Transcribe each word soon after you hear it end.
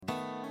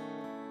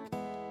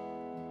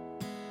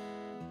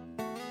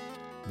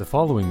The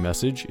following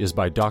message is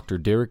by Dr.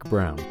 Derek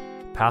Brown,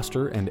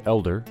 pastor and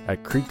elder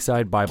at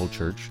Creekside Bible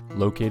Church,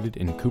 located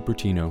in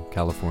Cupertino,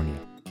 California.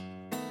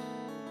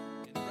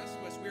 And the rest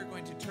of us, we are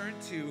going to turn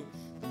to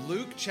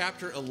Luke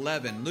chapter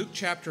 11. Luke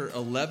chapter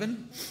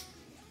 11,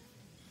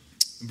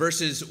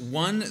 verses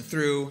 1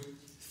 through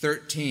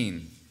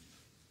 13.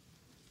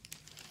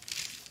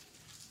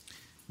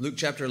 Luke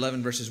chapter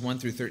 11, verses 1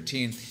 through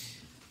 13.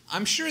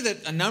 I'm sure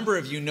that a number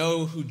of you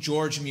know who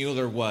George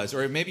Mueller was,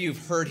 or maybe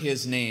you've heard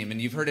his name, and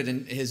you've heard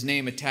his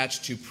name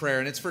attached to prayer,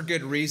 and it's for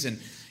good reason.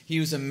 He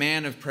was a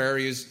man of prayer.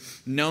 He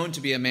was known to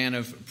be a man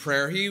of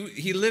prayer.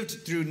 He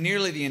lived through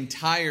nearly the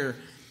entire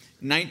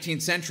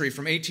 19th century,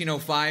 from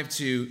 1805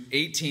 to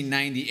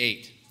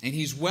 1898, and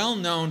he's well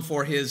known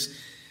for his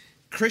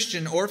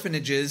Christian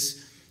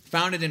orphanages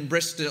founded in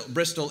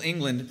Bristol,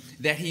 England,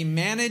 that he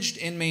managed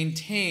and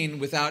maintained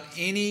without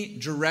any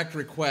direct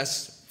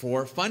requests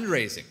for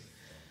fundraising.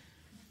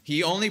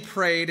 He only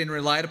prayed and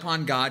relied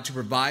upon God to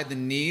provide the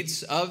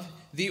needs of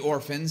the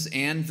orphans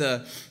and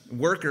the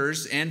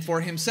workers and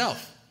for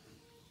himself.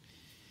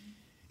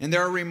 And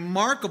there are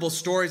remarkable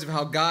stories of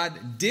how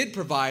God did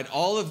provide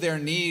all of their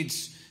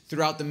needs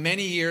throughout the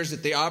many years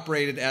that they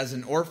operated as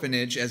an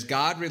orphanage, as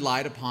God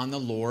relied upon the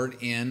Lord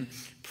in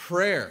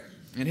prayer.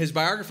 And his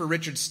biographer,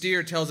 Richard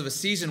Steer, tells of a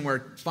season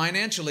where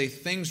financially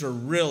things were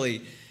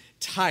really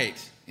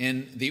tight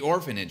in the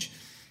orphanage,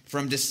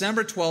 from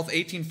December 12,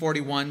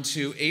 1841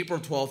 to April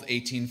 12,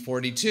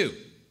 1842.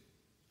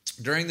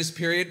 During this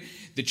period,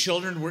 the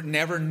children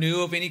never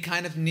knew of any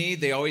kind of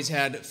need. They always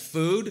had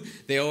food,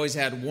 they always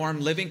had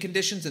warm living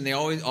conditions, and they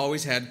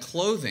always had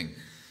clothing.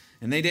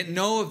 And they didn't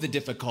know of the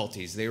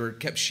difficulties. They were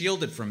kept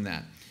shielded from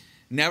that.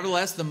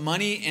 Nevertheless, the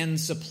money and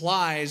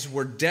supplies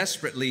were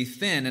desperately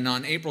thin, and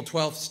on April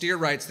 12th, Steer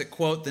writes that,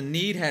 quote, "The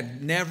need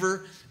had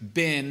never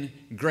been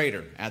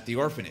greater at the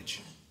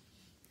orphanage."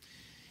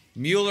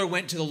 Mueller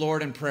went to the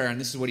Lord in prayer,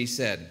 and this is what he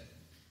said: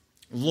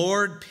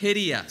 "Lord,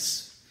 pity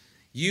us.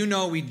 You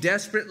know we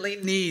desperately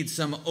need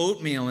some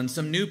oatmeal and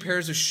some new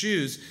pairs of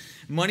shoes,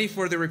 money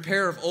for the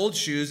repair of old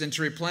shoes and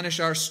to replenish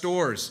our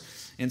stores,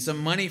 and some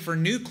money for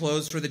new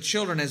clothes for the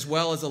children, as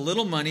well as a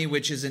little money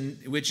which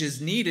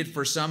is needed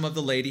for some of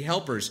the lady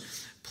helpers.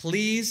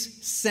 Please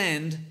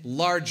send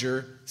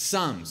larger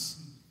sums."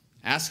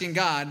 Asking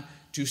God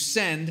to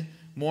send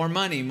more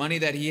money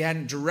that he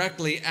hadn't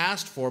directly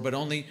asked for, but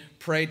only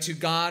prayed to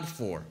God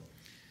for.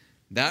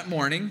 That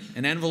morning,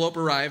 an envelope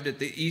arrived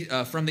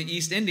from the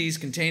East Indies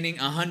containing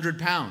 100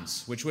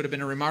 pounds, which would have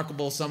been a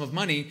remarkable sum of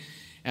money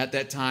at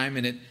that time,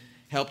 and it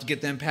helped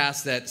get them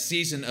past that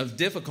season of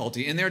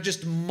difficulty. And there are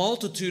just a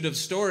multitude of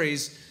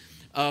stories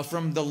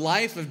from the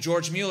life of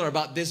George Mueller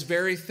about this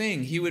very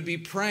thing. He would be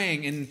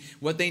praying, and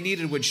what they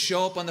needed would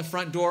show up on the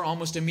front door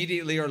almost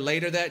immediately or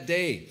later that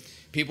day.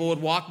 People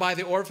would walk by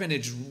the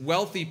orphanage,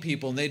 wealthy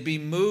people, and they'd be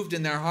moved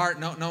in their heart,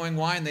 not knowing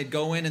why, and they'd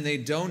go in and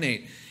they'd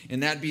donate.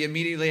 And that'd be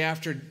immediately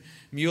after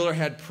Mueller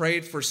had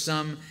prayed for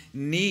some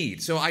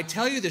need. So I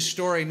tell you this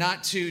story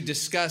not to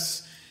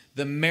discuss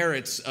the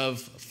merits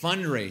of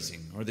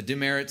fundraising or the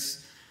demerits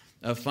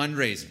of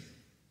fundraising,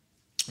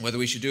 whether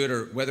we should do it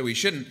or whether we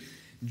shouldn't.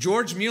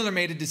 George Mueller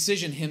made a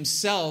decision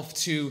himself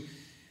to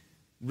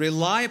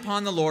rely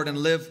upon the Lord and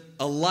live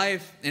a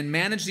life and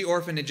manage the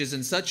orphanages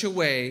in such a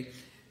way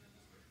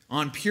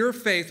on pure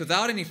faith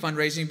without any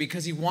fundraising,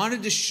 because he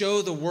wanted to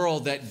show the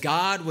world that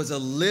God was a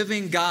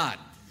living God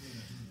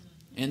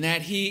and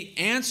that he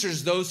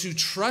answers those who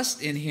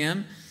trust in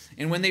him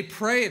and when they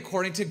pray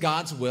according to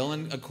God's will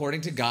and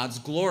according to God's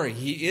glory.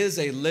 He is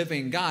a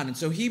living God. And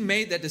so he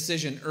made that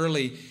decision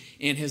early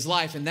in his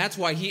life, and that's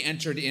why he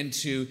entered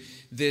into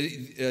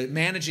the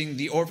managing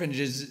the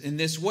orphanages in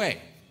this way.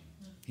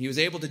 He was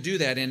able to do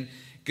that in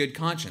good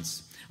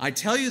conscience. I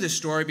tell you this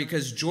story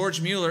because George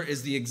Mueller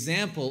is the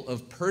example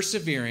of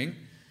persevering,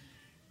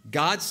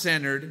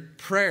 God-centered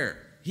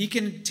prayer. He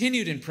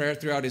continued in prayer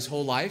throughout his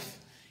whole life,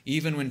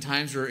 even when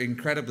times were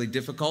incredibly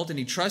difficult, and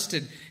he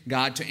trusted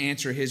God to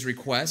answer his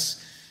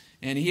requests.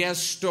 And he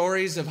has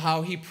stories of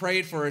how he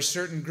prayed for a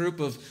certain group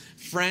of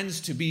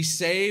friends to be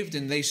saved,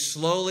 and they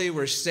slowly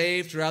were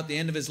saved throughout the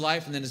end of his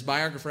life. And then his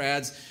biographer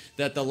adds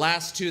that the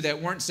last two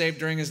that weren't saved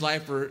during his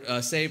life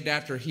were saved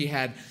after he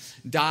had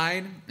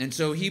died. And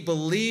so he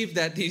believed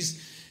that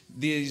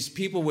these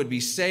people would be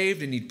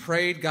saved, and he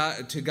prayed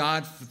to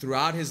God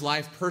throughout his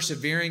life,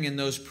 persevering in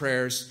those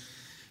prayers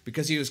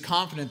because he was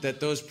confident that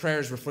those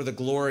prayers were for the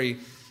glory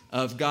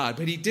of God.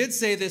 But he did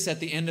say this at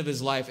the end of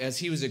his life as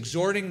he was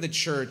exhorting the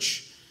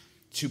church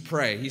to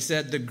pray. He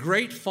said, "The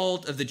great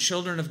fault of the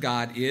children of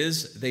God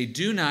is they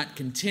do not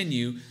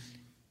continue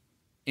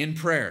in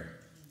prayer.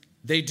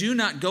 They do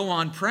not go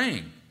on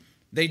praying.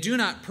 They do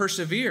not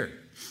persevere.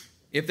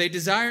 If they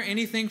desire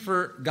anything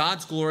for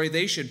God's glory,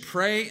 they should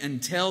pray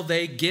until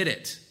they get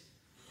it.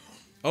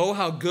 Oh,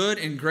 how good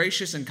and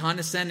gracious and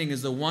condescending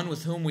is the one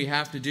with whom we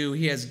have to do.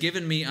 He has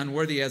given me,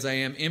 unworthy as I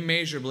am,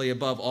 immeasurably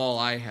above all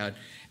I had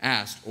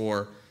asked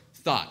or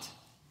thought."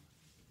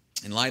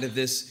 In light of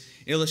this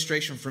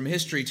illustration from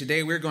history,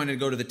 today we're going to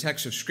go to the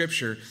text of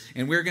Scripture,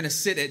 and we're going to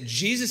sit at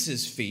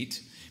Jesus'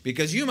 feet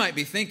Because you might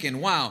be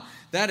thinking, wow,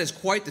 that is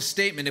quite the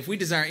statement. If we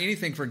desire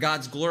anything for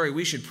God's glory,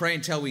 we should pray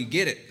until we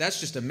get it. That's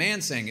just a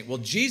man saying it. Well,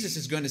 Jesus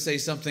is going to say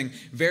something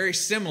very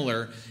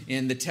similar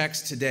in the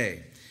text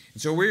today.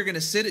 And so we're going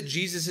to sit at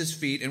Jesus'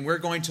 feet and we're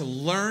going to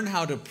learn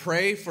how to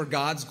pray for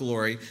God's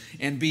glory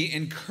and be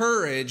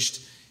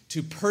encouraged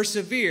to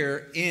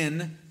persevere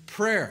in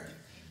prayer.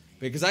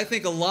 Because I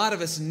think a lot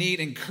of us need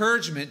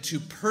encouragement to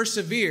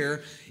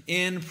persevere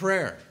in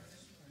prayer.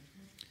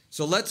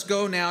 So let's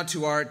go now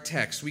to our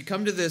text. We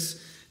come to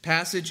this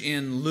passage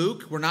in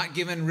Luke. We're not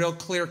given real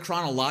clear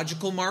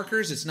chronological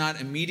markers. It's not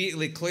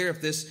immediately clear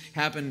if this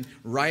happened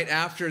right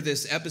after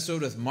this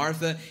episode with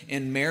Martha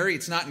and Mary.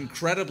 It's not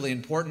incredibly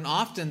important.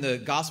 Often the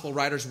gospel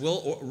writers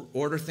will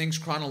order things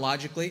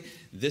chronologically.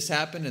 This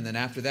happened, and then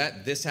after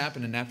that, this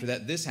happened, and after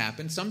that, this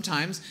happened.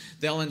 Sometimes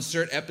they'll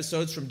insert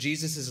episodes from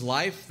Jesus'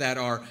 life that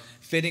are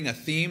fitting a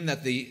theme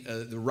that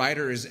the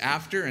writer is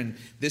after, and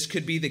this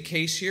could be the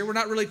case here. We're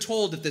not really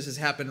told if this has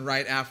happened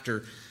right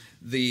after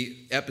the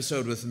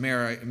episode with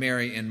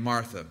Mary and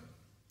Martha.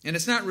 And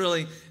it's not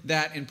really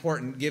that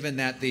important, given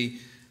that the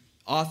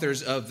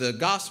authors of the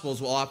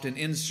Gospels will often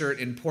insert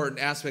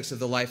important aspects of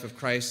the life of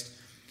Christ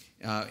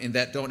in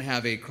that don't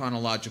have a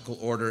chronological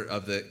order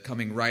of the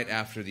coming right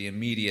after the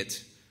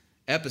immediate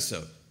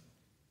episode.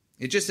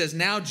 It just says,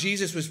 now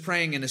Jesus was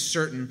praying in a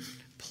certain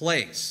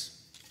place.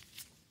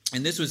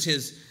 And this was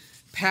his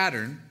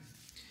pattern.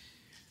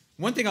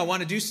 One thing I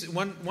want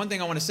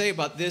to say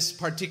about this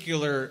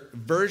particular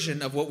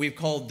version of what we've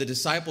called the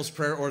disciples'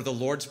 prayer or the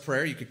Lord's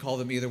Prayer, you could call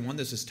them either one.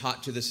 This is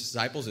taught to the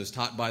disciples, it was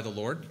taught by the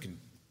Lord. You can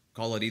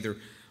call it either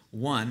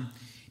one.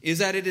 Is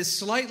that it is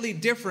slightly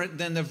different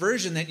than the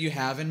version that you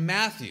have in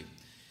Matthew.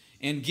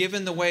 And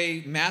given the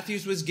way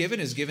Matthew's was given,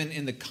 is given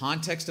in the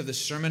context of the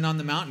Sermon on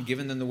the Mount, and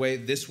given the way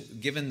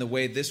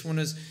this one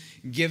is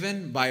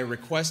given by a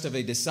request of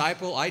a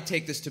disciple, I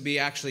take this to be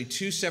actually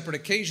two separate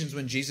occasions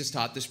when Jesus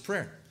taught this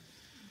prayer.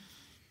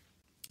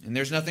 And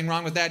there's nothing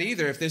wrong with that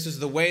either. If this is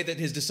the way that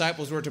his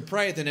disciples were to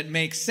pray, then it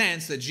makes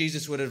sense that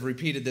Jesus would have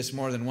repeated this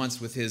more than once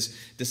with his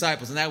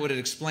disciples. And that would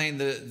explain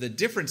the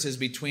differences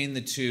between the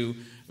two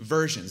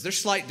versions. There's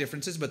slight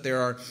differences, but there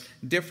are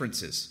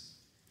differences.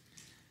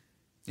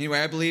 Anyway,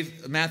 I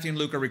believe Matthew and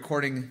Luke are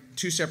recording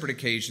two separate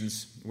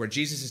occasions where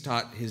Jesus has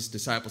taught his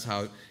disciples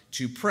how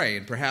to pray.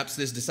 And perhaps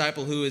this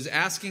disciple who is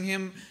asking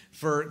him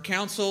for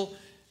counsel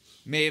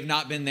may have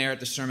not been there at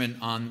the Sermon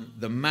on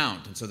the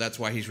Mount. And so that's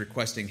why he's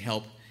requesting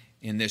help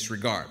in this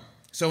regard.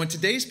 So in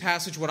today's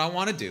passage, what I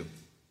want to do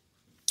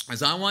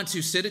is I want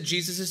to sit at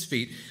Jesus'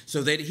 feet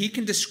so that he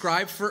can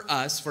describe for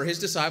us, for his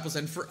disciples,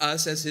 and for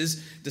us as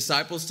his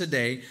disciples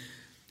today,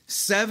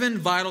 7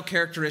 vital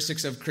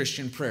characteristics of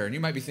Christian prayer. And you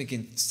might be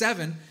thinking,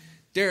 7?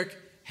 Derek,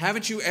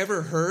 haven't you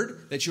ever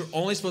heard that you're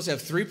only supposed to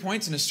have 3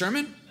 points in a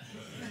sermon?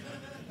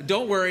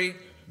 Don't worry,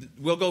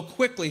 we'll go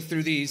quickly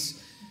through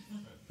these.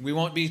 We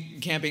won't be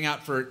camping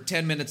out for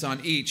 10 minutes on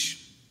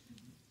each.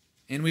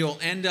 And we will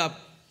end up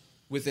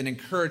with an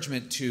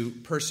encouragement to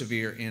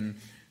persevere in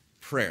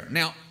prayer.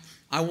 Now,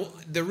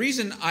 the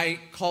reason I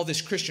call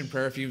this Christian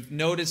prayer, if you've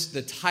noticed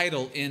the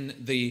title in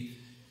the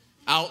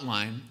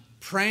outline,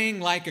 Praying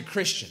Like a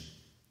Christian.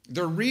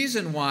 The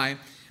reason why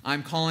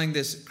I'm calling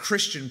this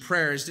Christian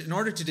prayer is in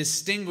order to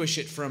distinguish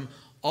it from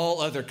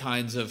all other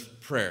kinds of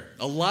prayer.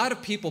 A lot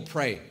of people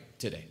pray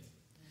today.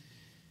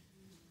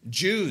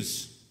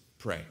 Jews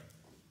pray.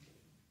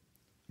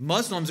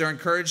 Muslims are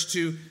encouraged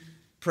to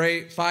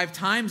pray 5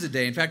 times a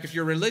day. In fact, if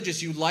you're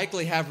religious, you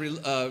likely have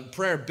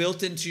prayer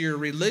built into your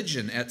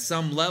religion at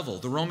some level.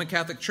 The Roman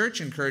Catholic Church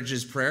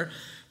encourages prayer,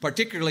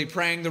 particularly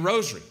praying the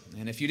rosary.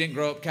 And if you didn't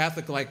grow up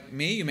Catholic like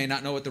me, you may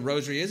not know what the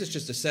rosary is. It's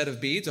just a set of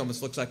beads,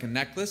 almost looks like a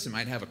necklace. It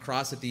might have a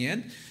cross at the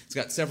end. It's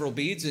got several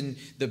beads, and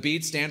the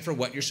beads stand for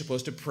what you're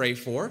supposed to pray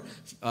for,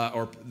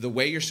 or the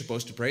way you're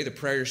supposed to pray, the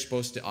prayer you're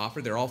supposed to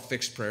offer. They're all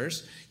fixed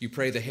prayers. You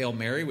pray the Hail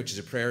Mary, which is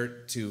a prayer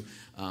to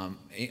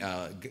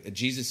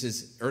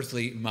Jesus'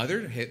 earthly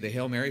mother, the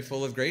Hail Mary,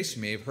 full of grace.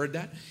 You may have heard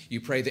that. You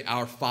pray the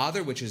Our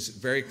Father, which is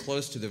very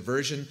close to the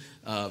version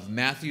of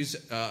Matthew's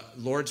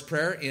Lord's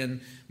Prayer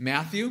in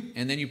Matthew.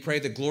 And then you pray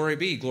the Glory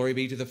be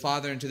to the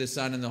Father and to the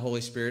Son and the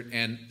Holy Spirit,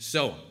 and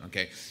so on.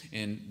 Okay.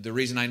 And the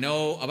reason I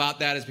know about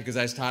that is because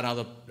I was taught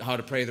how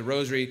to pray the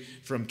rosary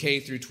from K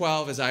through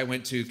 12 as I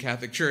went to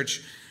Catholic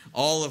Church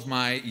all of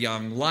my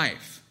young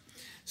life.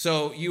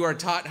 So you are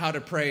taught how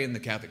to pray in the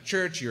Catholic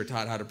Church. You're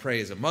taught how to pray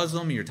as a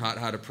Muslim. You're taught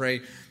how to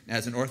pray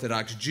as an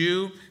Orthodox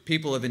Jew.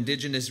 People of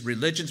indigenous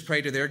religions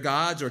pray to their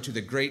gods or to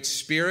the Great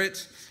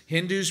Spirit.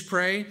 Hindus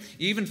pray.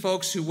 Even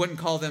folks who wouldn't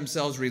call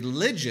themselves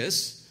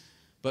religious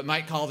but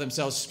might call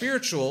themselves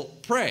spiritual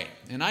pray.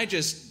 And I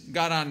just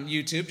got on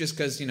YouTube just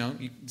because,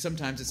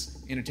 sometimes it's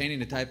entertaining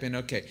to type in,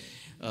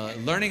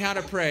 learning how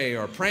to pray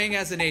or praying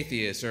as an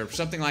atheist or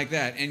something like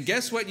that. And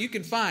guess what you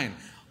can find?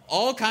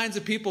 All kinds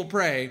of people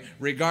pray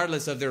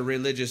regardless of their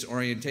religious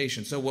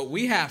orientation. So what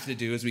we have to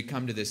do as we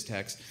come to this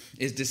text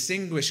is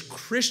distinguish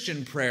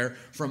Christian prayer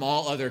from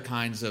all other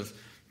kinds of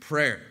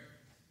prayer.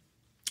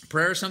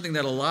 Prayer is something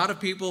that a lot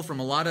of people from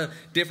a lot of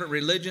different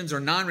religions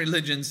or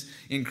non-religions,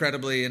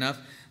 incredibly enough,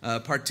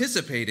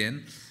 participate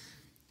in.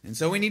 And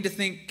so we need to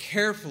think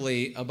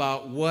carefully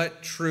about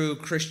what true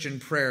Christian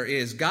prayer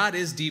is. God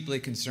is deeply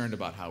concerned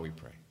about how we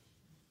pray.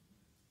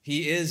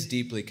 He is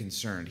deeply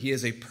concerned. He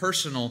is a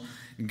personal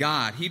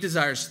God. He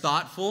desires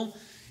thoughtful,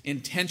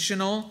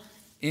 intentional,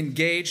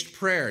 engaged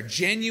prayer.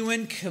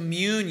 Genuine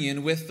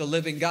communion with the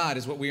living God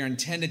is what we are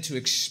intended to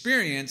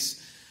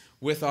experience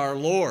with our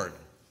Lord.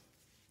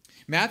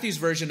 Matthew's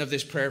version of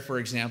this prayer, for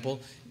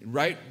example,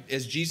 right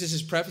as Jesus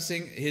is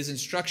prefacing his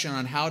instruction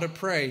on how to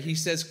pray, he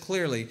says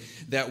clearly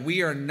that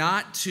we are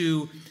not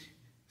to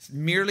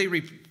merely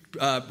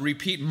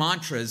repeat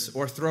mantras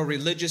or throw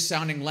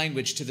religious-sounding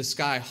language to the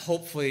sky,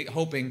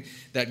 hoping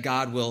that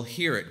God will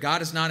hear it.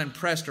 God is not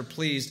impressed or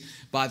pleased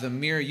by the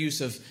mere use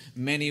of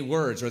many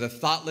words or the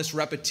thoughtless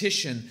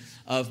repetition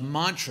of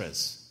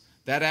mantras.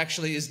 That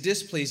actually is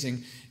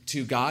displeasing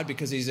to God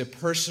because He's a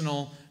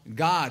personal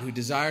God who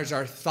desires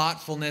our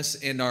thoughtfulness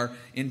and our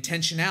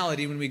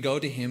intentionality when we go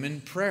to Him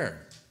in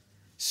prayer,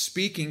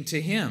 speaking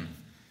to Him.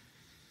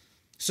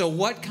 So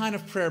what kind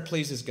of prayer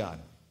pleases God?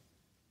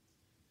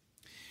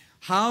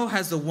 How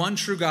has the one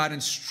true God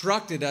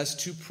instructed us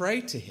to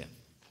pray to Him?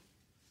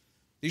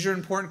 These are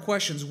important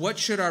questions. What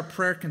should our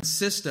prayer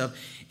consist of?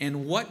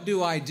 And what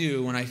do I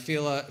do when I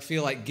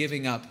feel like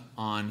giving up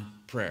on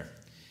prayer?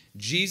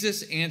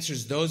 Jesus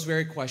answers those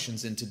very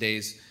questions in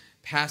today's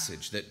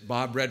passage that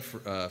Bob read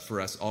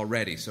for us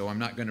already. So I'm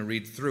not going to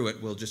read through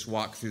it. We'll just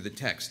walk through the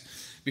text.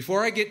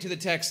 Before I get to the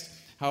text,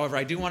 however,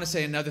 I do want to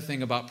say another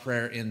thing about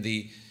prayer in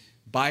the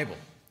Bible.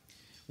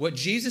 What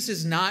Jesus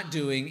is not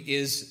doing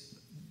is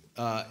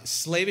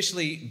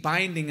slavishly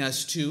binding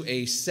us to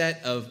a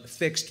set of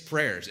fixed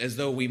prayers, as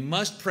though we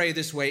must pray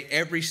this way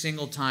every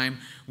single time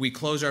we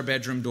close our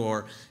bedroom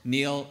door,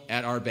 kneel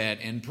at our bed,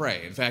 and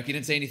pray. In fact, he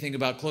didn't say anything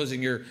about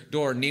closing your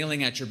door,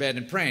 kneeling at your bed,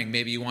 and praying.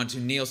 Maybe you want to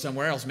kneel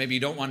somewhere else. Maybe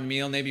you don't want to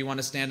kneel. Maybe you want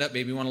to stand up.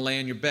 Maybe you want to lay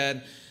on your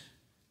bed.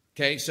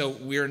 Okay, so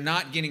we're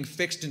not getting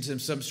fixed into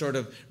some sort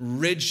of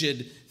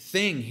rigid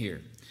thing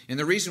here. And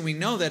the reason we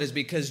know that is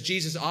because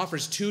Jesus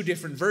offers two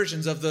different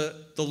versions of the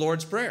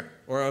Lord's Prayer,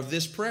 or of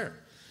this prayer.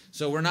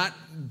 So we're not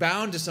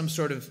bound to some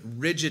sort of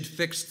rigid,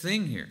 fixed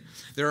thing here.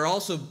 There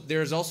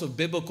is also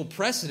biblical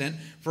precedent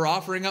for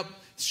offering up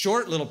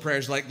short little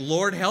prayers like,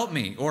 Lord, help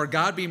me, or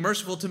God, be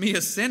merciful to me,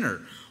 a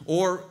sinner,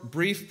 or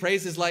brief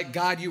praises like,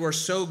 God, you are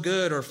so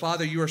good, or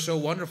Father, you are so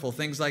wonderful,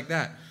 things like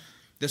that.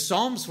 The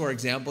Psalms, for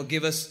example,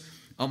 give us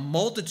a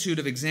multitude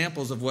of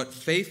examples of what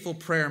faithful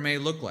prayer may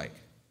look like,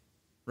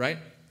 right?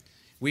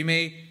 We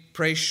may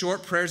pray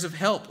short prayers of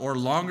help or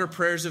longer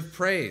prayers of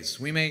praise.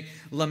 We may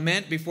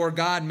lament before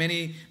God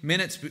many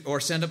minutes or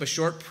send up a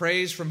short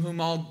praise from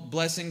whom all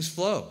blessings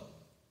flow.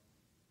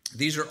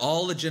 These are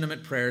all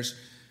legitimate prayers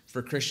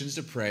for Christians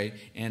to pray,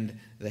 and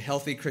the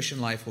healthy Christian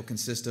life will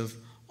consist of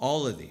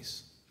all of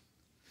these.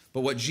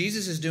 But what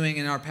Jesus is doing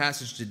in our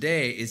passage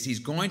today is He's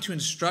going to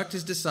instruct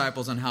His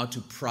disciples on how to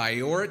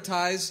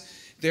prioritize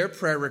their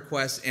prayer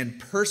requests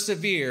and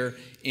persevere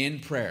in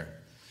prayer.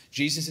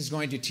 Jesus is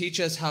going to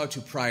teach us how to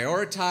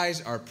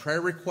prioritize our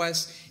prayer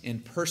requests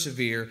and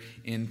persevere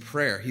in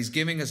prayer. He's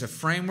giving us a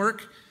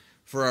framework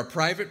for our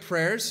private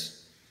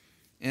prayers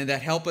and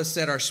that help us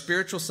set our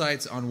spiritual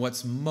sights on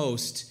what's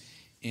most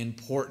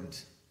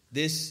important.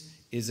 This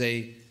is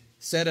a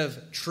set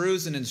of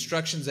truths and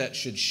instructions that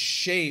should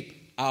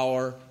shape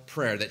our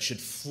prayer, that should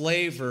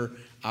flavor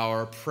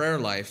our prayer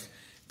life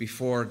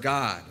before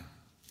God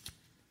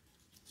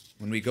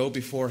when we go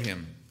before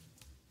Him.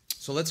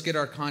 So let's get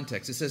our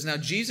context. It says, now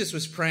Jesus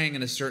was praying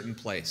in a certain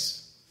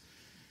place.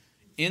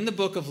 In the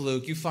book of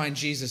Luke, you find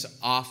Jesus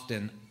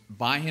often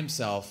by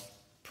Himself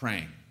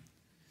praying.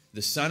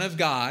 The Son of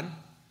God,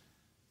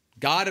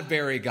 God of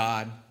very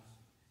God,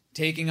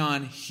 taking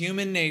on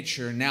human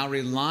nature, now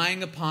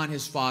relying upon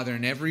His Father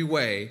in every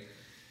way.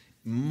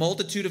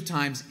 Multitude of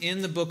times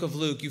in the book of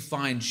Luke, you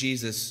find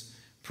Jesus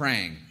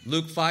praying.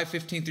 Luke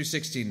 5:15 through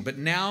 16. But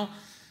now,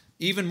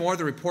 even more,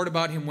 the report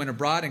about Him went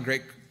abroad, and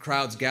great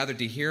crowds gathered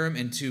to hear Him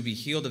and to be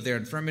healed of their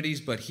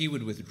infirmities, but He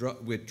would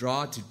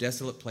withdraw to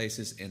desolate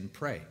places and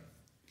pray.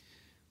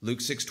 Luke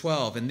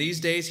 6:12, in these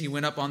days He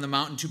went up on the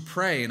mountain to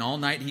pray, and all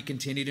night He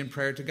continued in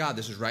prayer to God.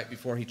 This is right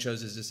before He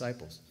chose His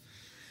disciples.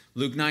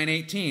 Luke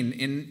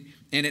 9:18,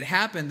 and it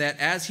happened that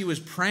as He was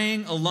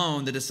praying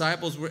alone, the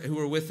disciples who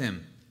were with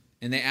Him,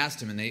 and they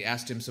asked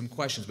Him some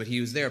questions, but He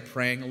was there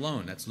praying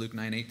alone. That's Luke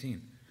 9:18.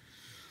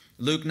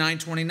 Luke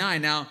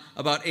 9:29, now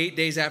about 8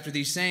 days after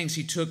these sayings,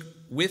 He took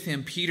with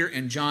Him Peter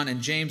and John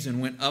and James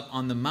and went up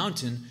on the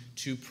mountain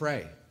to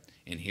pray.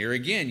 And here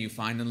again you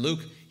find in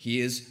Luke, He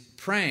is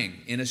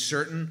praying in a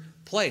certain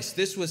place.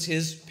 This was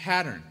His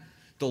pattern.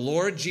 The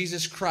Lord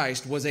Jesus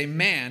Christ was a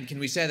man, can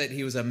we say that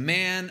He was a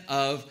man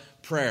of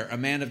prayer, a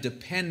man of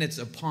dependence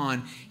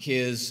upon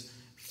His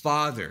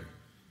Father.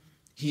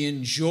 He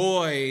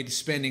enjoyed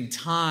spending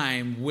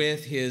time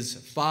with His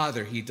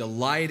Father. He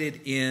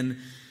delighted in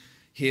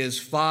His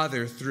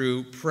Father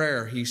through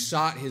prayer. He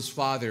sought His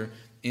Father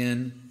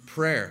in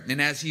prayer.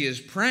 And as He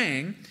is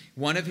praying,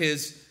 one of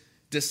His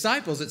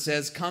disciples, it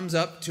says, comes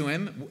up to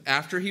him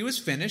after he was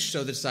finished.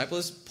 So the disciple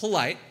is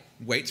polite,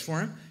 waits for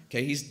him.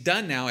 Okay, he's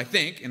done now, I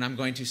think, and I'm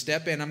going to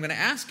step in. I'm going to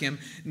ask him,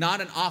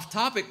 not an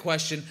off-topic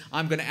question,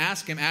 I'm going to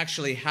ask him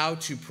actually how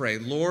to pray.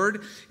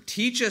 Lord,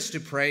 teach us to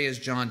pray as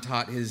John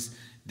taught his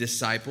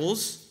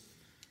disciples.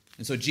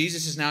 And so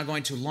Jesus is now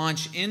going to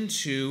launch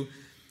into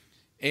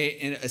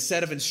a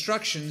set of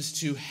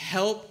instructions to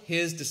help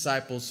his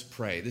disciples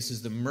pray. This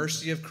is the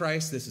mercy of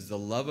Christ. This is the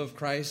love of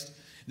Christ.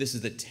 This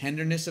is the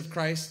tenderness of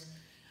Christ.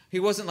 He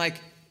wasn't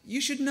like,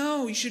 you should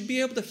know, you should be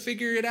able to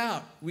figure it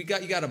out. You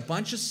got a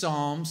bunch of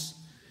Psalms.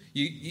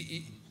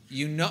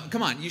 You know,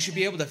 come on, you should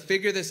be able to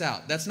figure this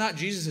out. That's not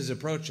Jesus'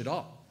 approach at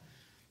all.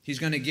 He's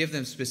going to give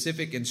them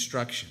specific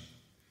instruction.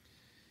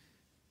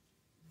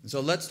 And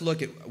so let's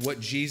look at what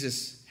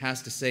Jesus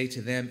has to say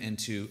to them and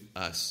to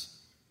us.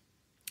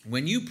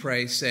 When you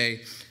pray,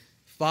 say,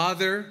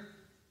 Father,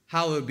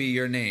 hallowed be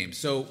your name.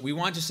 So we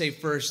want to say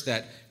first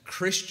that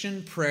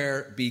Christian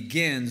prayer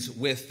begins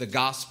with the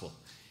gospel.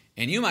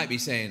 And you might be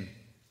saying,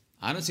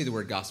 I don't see the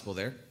word gospel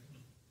there.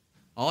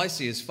 All I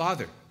see is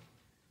Father.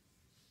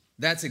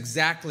 That's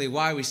exactly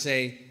why we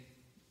say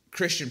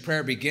Christian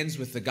prayer begins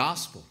with the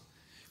gospel.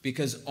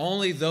 Because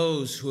only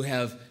those who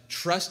have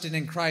trusted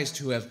in Christ,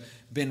 who have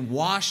been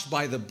washed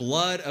by the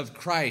blood of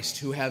Christ,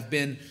 who have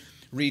been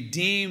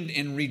redeemed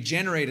and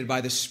regenerated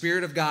by the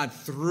Spirit of God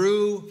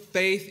through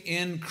faith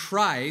in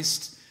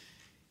Christ,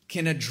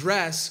 can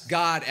address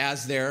God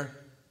as their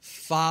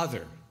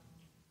Father.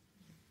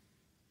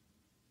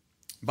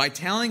 By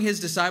telling his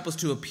disciples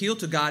to appeal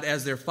to God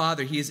as their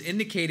Father, he is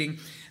indicating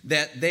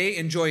that they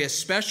enjoy a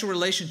special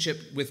relationship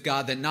with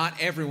God that not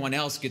everyone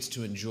else gets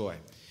to enjoy.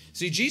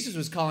 See, Jesus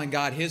was calling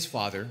God his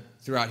Father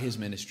throughout his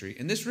ministry,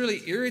 and this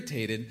really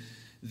irritated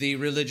the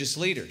religious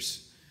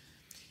leaders.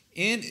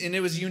 And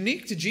it was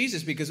unique to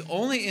Jesus because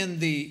only in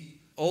the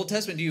Old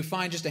Testament do you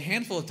find just a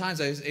handful of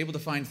times. I was able to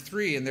find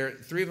three, and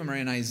three of them are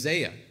in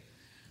Isaiah,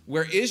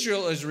 where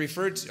Israel is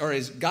referred to, or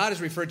God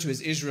is referred to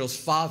as Israel's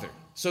father.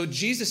 So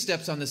Jesus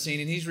steps on the scene,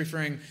 and he's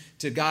referring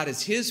to God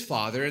as his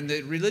Father. And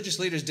the religious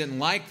leaders didn't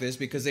like this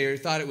because they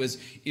thought it was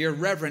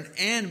irreverent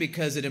and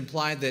because it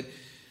implied that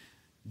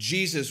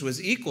Jesus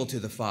was equal to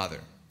the Father.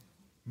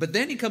 But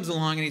then he comes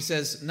along and he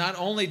says, not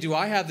only do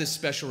I have this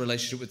special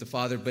relationship with the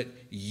Father, but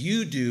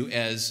you do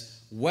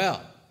as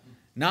well.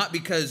 Not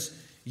because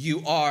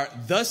you are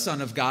the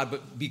Son of God,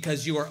 but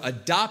because you are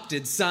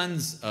adopted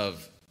sons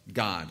of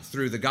God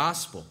through the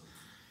gospel.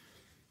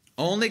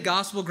 Only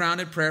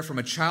gospel-grounded prayer from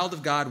a child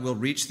of God will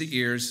reach the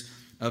ears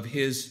of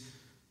his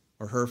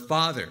or her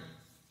Father.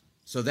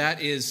 So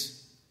that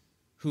is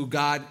who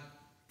God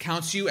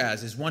counts you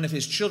as one of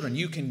his children.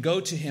 You can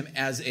go to him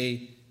as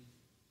a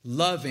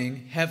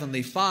loving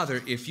heavenly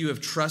Father if you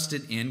have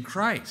trusted in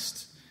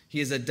Christ. He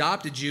has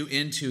adopted you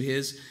into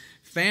his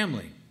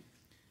family.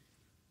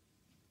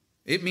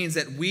 It means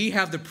that we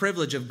have the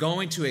privilege of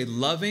going to a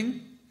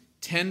loving,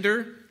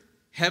 tender,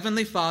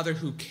 heavenly Father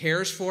who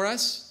cares for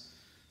us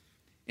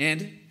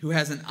and who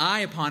has an eye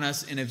upon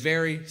us in a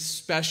very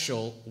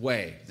special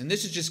way. And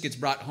this just gets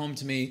brought home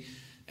to me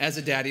as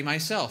a daddy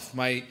myself.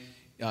 My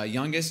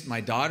youngest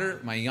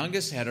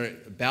had a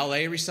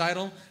ballet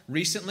recital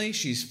recently.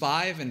 She's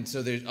 5, and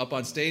so they're up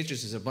on stage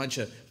just as a bunch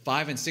of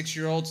 5- and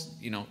 6-year-olds,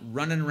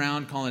 running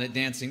around calling it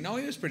dancing. No,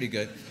 it was pretty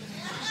good.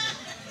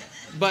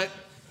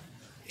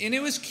 And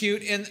it was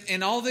cute,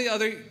 and all the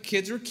other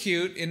kids were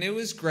cute, and it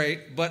was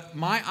great, but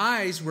my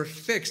eyes were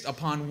fixed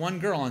upon one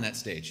girl on that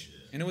stage,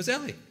 and it was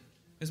Ellie.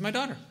 It was my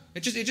daughter.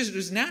 It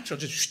was natural.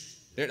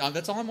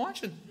 That's all I'm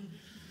watching.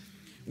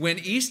 When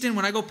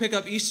I go pick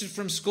up Easton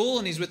from school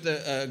and he's with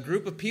a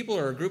group of people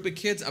or a group of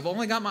kids, I've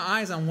only got my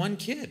eyes on one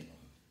kid.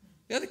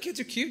 The other kids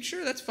are cute,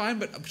 sure, that's fine,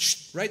 but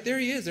right there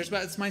he is.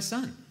 It's my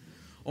son.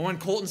 Or when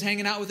Colton's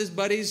hanging out with his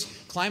buddies,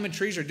 climbing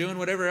trees or doing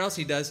whatever else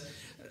he does,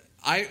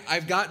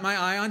 I've got my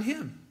eye on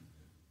him.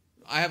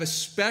 I have a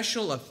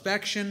special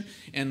affection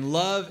and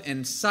love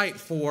and sight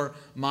for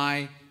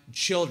my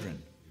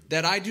children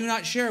that I do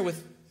not share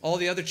with all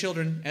the other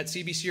children at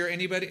CBC or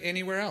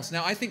anywhere else.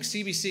 Now, I think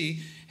CBC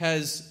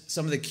has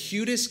some of the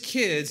cutest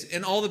kids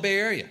in all the Bay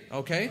Area,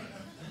 okay?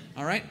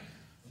 All right?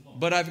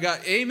 But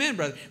amen,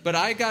 brother. But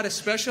I got a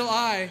special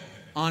eye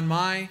on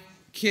my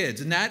kids.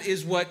 And that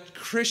is what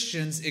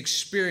Christians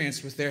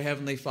experience with their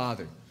Heavenly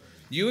Father.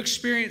 You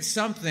experience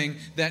something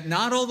that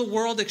not all the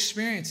world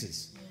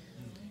experiences.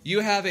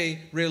 You have a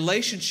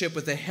relationship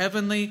with the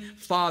Heavenly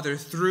Father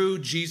through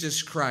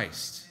Jesus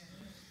Christ.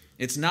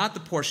 It's not the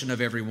portion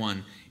of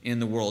everyone in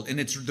the world. And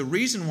it's the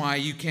reason why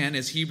you can,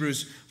 as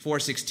Hebrews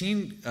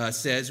 4:16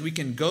 says, we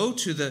can go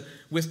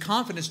with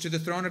confidence to the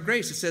throne of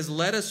grace. It says,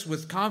 let us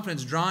with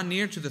confidence draw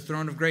near to the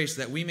throne of grace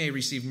that we may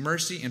receive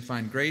mercy and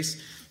find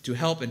grace to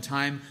help in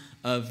time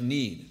of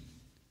need.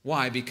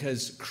 Why?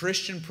 Because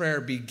Christian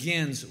prayer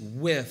begins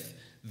with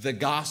the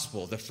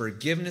gospel, the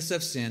forgiveness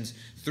of sins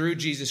through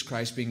Jesus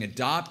Christ, being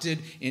adopted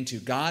into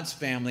God's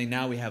family.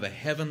 Now we have a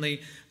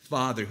heavenly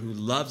Father who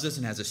loves us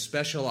and has a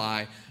special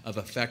eye of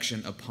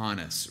affection upon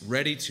us,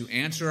 ready to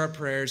answer our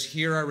prayers,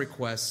 hear our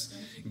requests,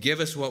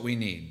 give us what we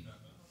need.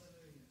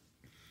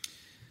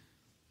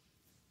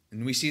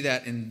 And we see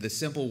that in the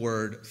simple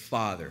word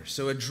Father.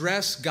 So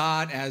address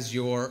God as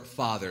your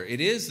Father.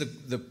 It is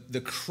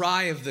the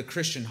cry of the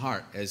Christian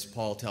heart, as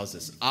Paul tells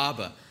us.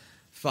 Abba,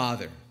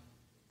 Father.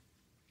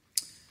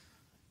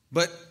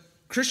 But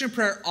Christian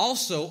prayer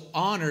also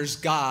honors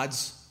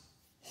God's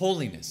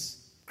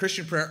holiness.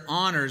 Christian prayer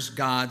honors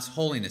God's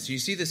holiness. You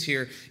see this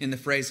here in the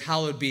phrase,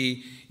 hallowed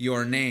be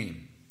your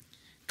name.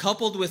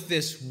 Coupled with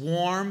this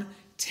warm,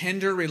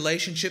 tender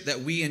relationship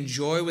that we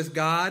enjoy with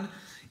God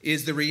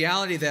is the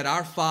reality that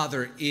our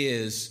Father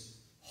is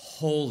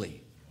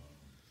holy.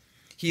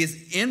 He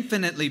is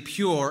infinitely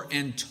pure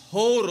and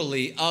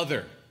totally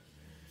other.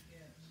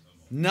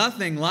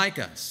 Nothing like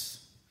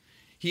us.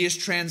 He is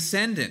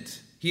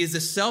transcendent. He is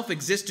a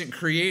self-existent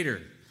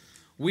creator.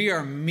 We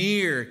are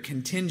mere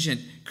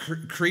contingent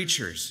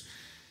creatures.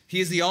 He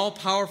is the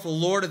all-powerful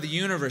Lord of the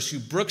universe who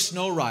brooks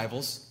no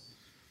rivals,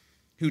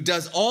 who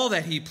does all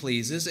that he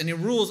pleases, and he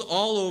rules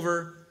all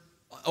over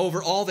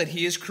all that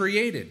he has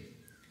created.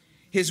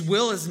 His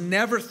will is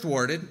never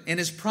thwarted, and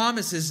his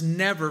promises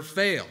never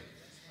fail.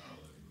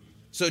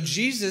 So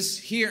Jesus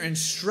here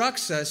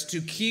instructs us to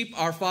keep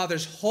our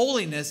Father's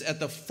holiness at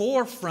the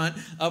forefront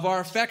of our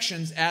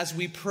affections as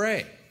we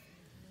pray.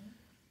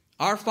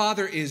 Our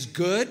Father is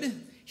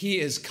good, he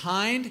is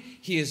kind,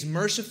 he is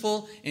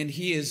merciful, and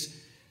he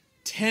is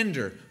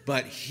tender,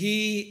 but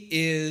he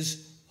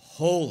is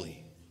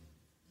holy.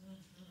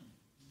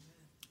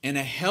 And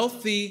a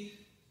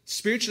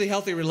spiritually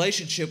healthy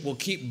relationship will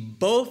keep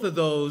both of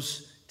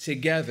those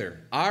together.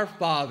 Our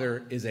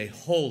Father is a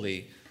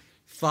holy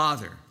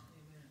Father.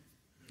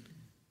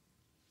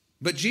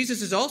 But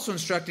Jesus is also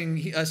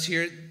instructing us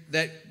here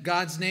that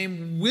God's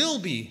name will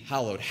be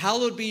hallowed.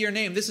 Hallowed be your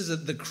name. This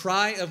is the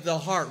cry of the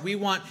heart. We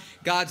want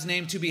God's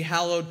name to be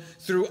hallowed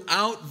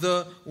throughout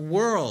the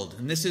world.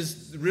 And this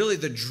is really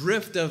the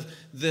drift of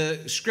the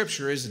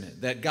scripture, isn't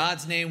it? That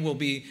God's name will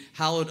be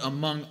hallowed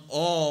among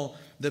all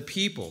the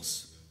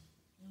peoples.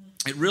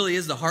 It really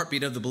is the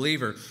heartbeat of the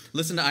believer.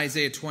 Listen to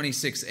Isaiah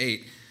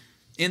 26:8.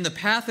 In the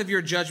path of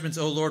your judgments,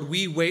 O Lord,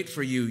 we wait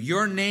for you.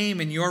 Your name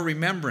and your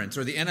remembrance,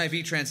 or the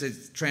NIV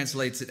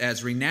translates it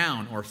as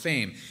renown or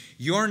fame.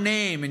 Your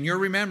name and your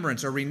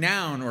remembrance, or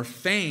renown or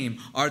fame,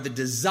 are the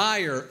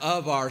desire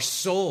of our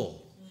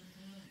soul.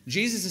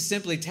 Jesus is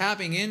simply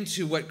tapping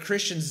into what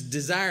Christians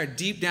desire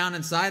deep down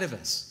inside of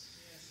us.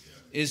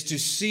 Is to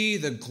see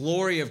the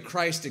glory of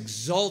Christ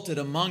exalted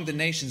among the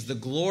nations, the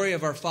glory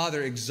of our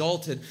Father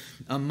exalted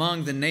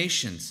among the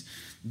nations.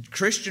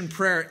 Christian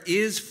prayer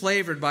is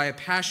flavored by a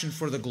passion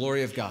for the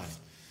glory of God.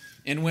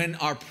 And when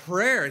our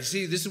prayer,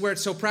 see, this is where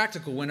it's so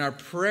practical. When our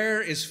prayer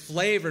is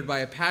flavored by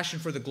a passion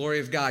for the glory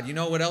of God, you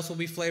know what else will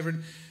be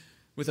flavored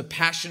with a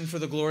passion for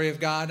the glory of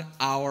God?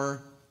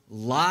 Our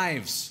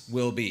lives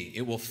will be.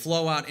 It will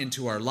flow out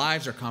into our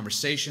lives, our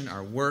conversation,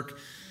 our work.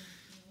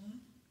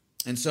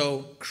 And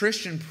so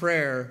Christian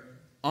prayer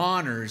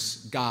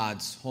honors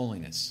God's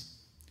holiness.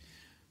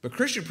 But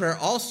Christian prayer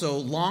also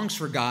longs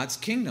for God's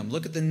kingdom.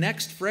 Look at the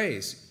next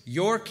phrase.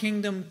 Your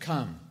kingdom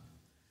come.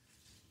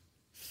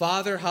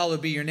 Father,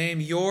 hallowed be your name.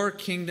 Your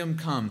kingdom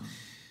come.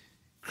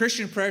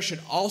 Christian prayer should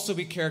also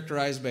be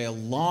characterized by a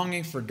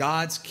longing for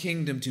God's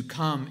kingdom to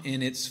come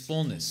in its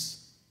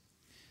fullness.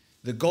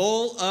 The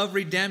goal of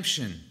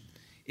redemption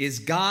is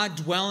God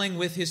dwelling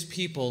with his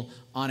people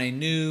on a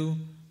new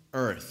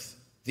earth.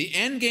 The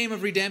end game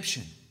of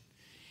redemption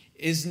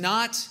is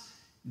not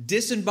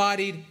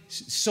disembodied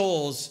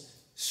souls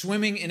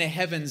swimming in a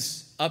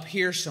heavens up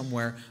here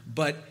somewhere,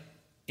 but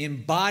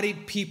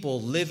embodied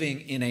people living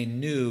in a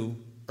new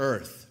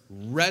earth,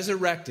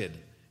 resurrected,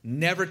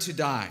 never to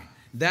die.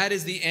 That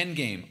is the end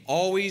game,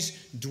 always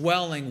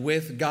dwelling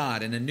with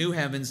God in a new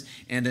heavens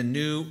and a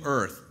new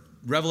earth.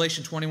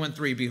 Revelation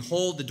 21:3,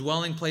 behold, the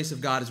dwelling place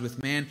of God is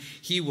with man.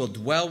 He will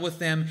dwell with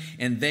them,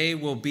 and they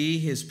will be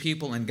his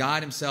people, and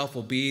God himself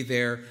will be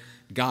their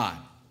God.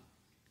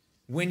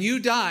 When you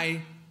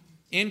die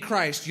in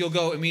Christ, you'll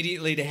go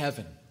immediately to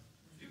heaven.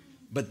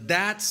 But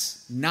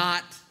that's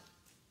not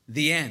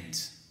the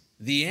end.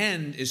 The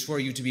end is for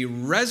you to be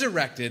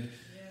resurrected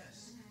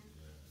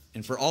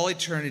and for all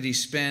eternity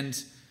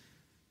spend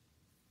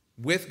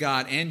with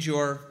God and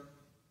your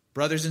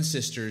brothers and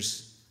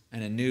sisters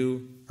in a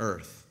new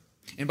earth.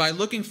 And by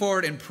looking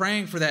forward and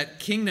praying for that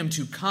kingdom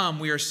to come,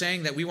 we are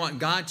saying that we want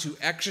God to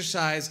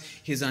exercise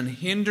his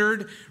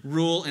unhindered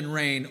rule and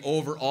reign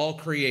over all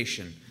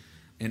creation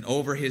and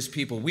over his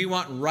people. We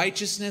want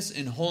righteousness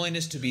and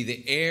holiness to be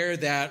the air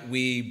that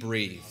we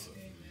breathe.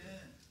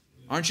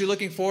 Aren't you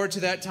looking forward to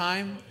that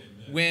time?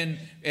 When,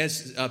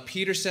 as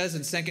Peter says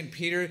in 2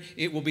 Peter,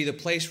 it will be the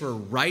place where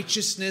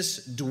righteousness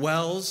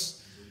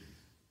dwells.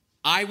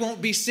 I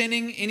won't be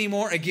sinning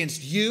anymore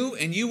against you,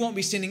 and you won't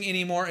be sinning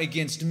anymore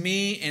against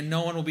me, and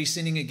no one will be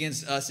sinning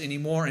against us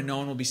anymore, and no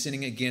one will be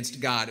sinning against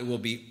God. It will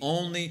be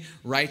only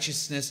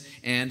righteousness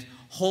and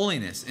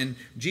holiness. And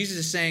Jesus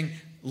is saying,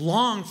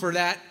 long for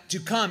that to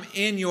come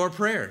in your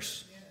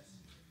prayers.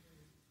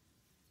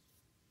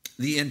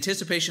 The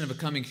anticipation of a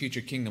coming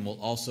future kingdom will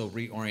also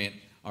reorient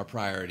our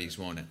priorities,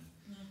 won't it?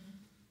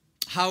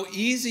 how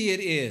easy it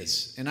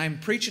is, and I'm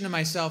preaching to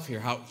myself here,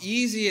 how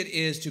easy it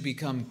is to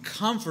become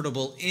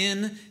comfortable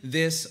in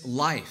this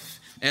life,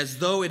 as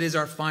though it is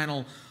our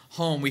final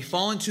home. We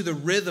fall into the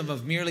rhythm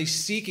of merely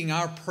seeking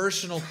our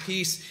personal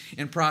peace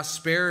and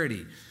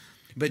prosperity.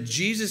 But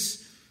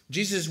Jesus'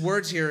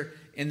 words here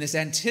in this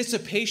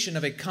anticipation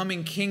of a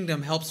coming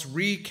kingdom helps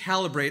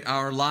recalibrate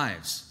our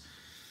lives.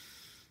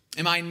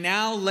 Am I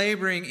now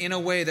laboring in a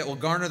way that will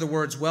garner the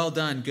words, "Well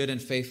done, good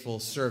and faithful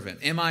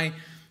servant"? Am I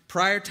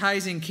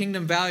prioritizing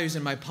kingdom values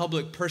in my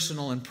public,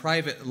 personal, and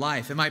private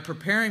life? Am I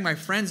preparing my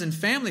friends and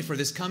family for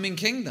this coming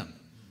kingdom?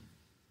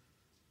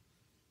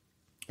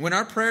 When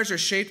our prayers are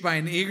shaped by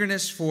an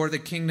eagerness for the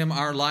kingdom,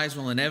 our lives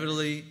will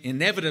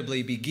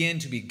inevitably begin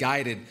to be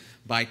guided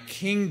by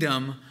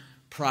kingdom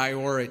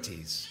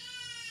priorities.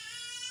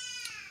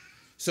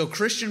 So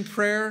Christian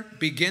prayer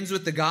begins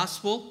with the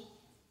gospel.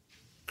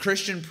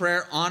 Christian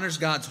prayer honors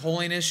God's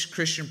holiness.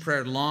 Christian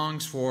prayer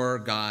longs for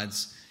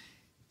God's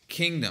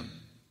kingdom.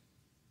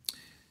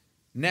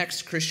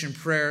 Next, Christian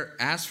prayer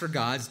asks for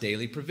God's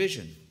daily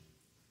provision.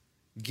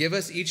 Give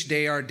us each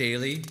day our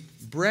daily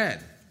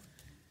bread.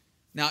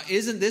 Now,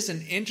 isn't this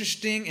an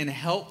interesting and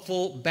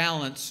helpful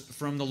balance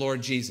from the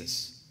Lord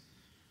Jesus?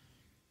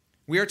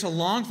 We are to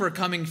long for a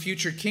coming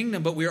future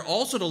kingdom, but we are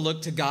also to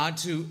look to God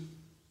to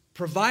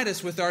provide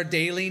us with our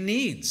daily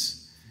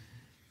needs.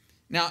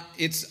 Now,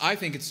 I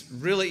think it's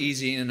really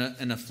easy in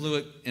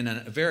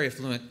a very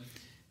affluent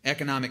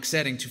economic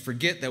setting to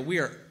forget that we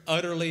are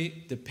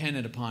utterly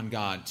dependent upon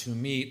God to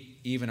meet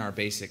even our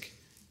basic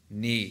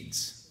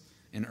needs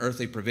and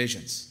earthly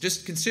provisions.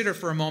 Just consider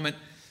for a moment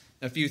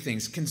a few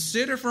things.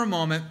 Consider for a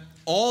moment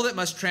all that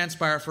must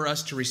transpire for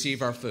us to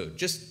receive our food.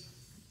 Just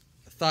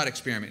a thought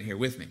experiment here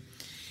with me.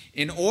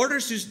 In order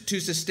to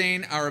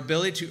sustain our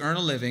ability to earn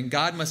a living,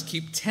 God must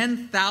keep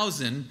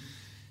 10,000,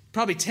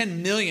 probably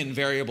 10 million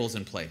variables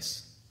in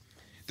place.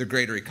 The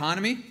greater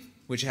economy,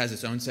 which has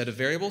its own set of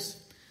variables,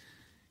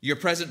 your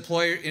present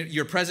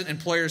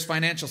employer's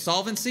financial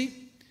solvency,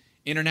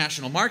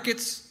 international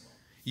markets,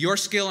 your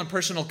skill and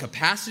personal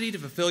capacity to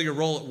fulfill your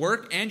role at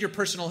work, and your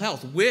personal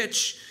health,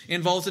 which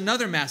involves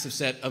another massive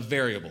set of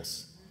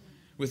variables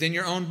within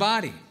your own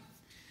body.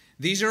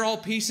 These are all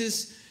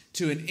pieces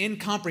to an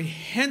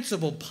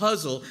incomprehensible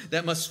puzzle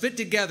that must fit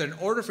together in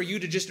order for you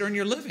to just earn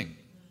your living.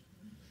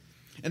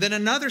 And then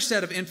another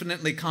set of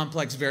infinitely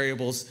complex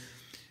variables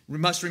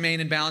must remain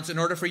in balance in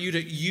order for you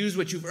to use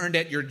what you've earned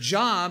at your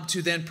job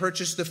to then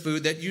purchase the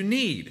food that you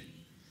need.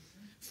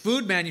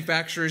 Food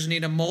manufacturers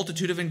need a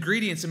multitude of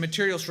ingredients and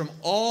materials from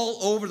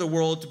all over the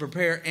world to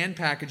prepare and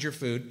package your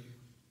food,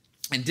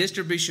 and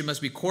distribution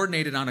must be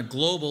coordinated on a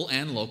global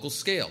and local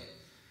scale.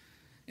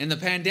 And the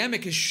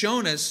pandemic has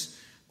shown us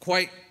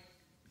quite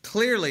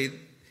clearly,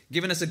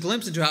 given us a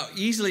glimpse into how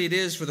easily it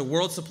is for the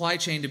world supply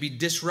chain to be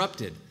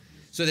disrupted,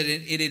 so that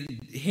it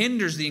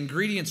hinders the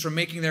ingredients from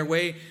making their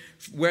way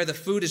where the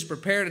food is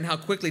prepared, and how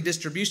quickly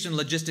distribution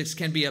logistics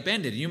can be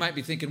upended. You might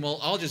be thinking, well,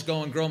 I'll just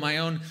go and grow my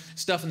own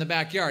stuff in the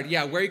backyard.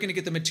 Yeah, where are you going to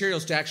get the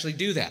materials to actually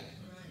do that?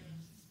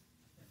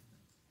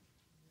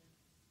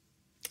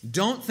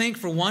 Don't think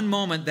for one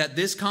moment that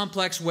this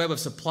complex web of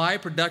supply,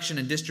 production,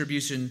 and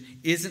distribution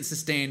isn't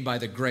sustained by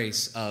the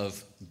grace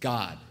of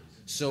God.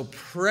 So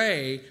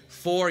pray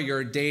for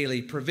your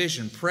daily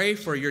provision. Pray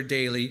for your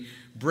daily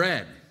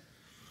bread.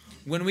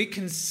 When we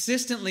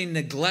consistently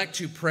neglect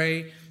to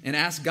pray and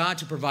ask God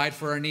to provide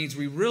for our needs,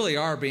 we really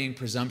are being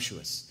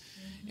presumptuous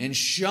and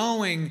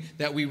showing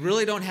that we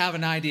really don't have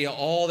an idea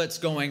all that's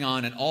going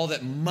on and all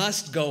that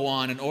must go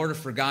on in order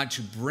for God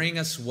to bring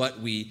us what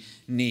we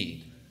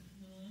need.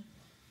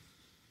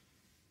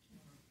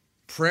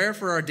 Prayer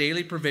for our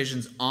daily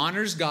provisions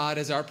honors God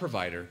as our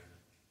provider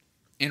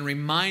and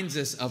reminds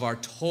us of our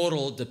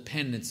total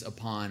dependence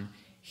upon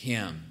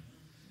Him.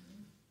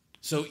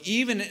 So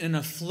even in an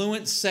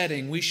affluent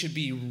setting, we should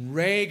be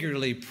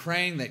regularly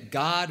praying that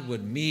God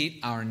would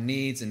meet our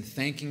needs and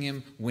thanking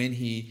Him when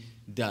He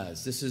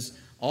does. This is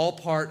all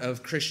part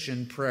of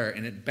Christian prayer,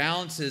 and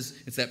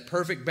it's that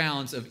perfect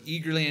balance of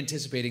eagerly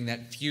anticipating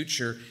that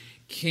future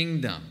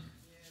kingdom.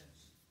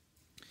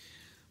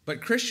 But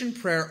Christian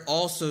prayer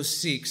also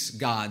seeks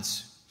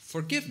God's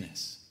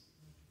forgiveness.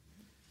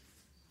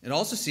 It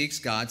also seeks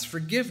God's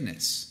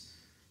forgiveness.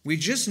 We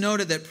just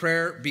noted that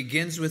prayer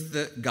begins with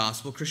the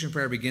gospel. Christian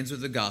prayer begins with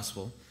the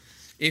gospel.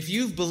 If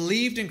you've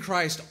believed in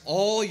Christ,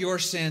 all your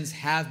sins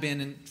have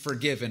been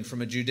forgiven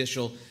from a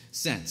judicial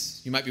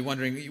sense. You might be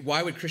wondering,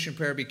 why would Christian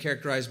prayer be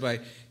characterized by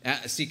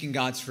seeking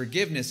God's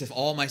forgiveness if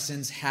all my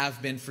sins have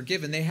been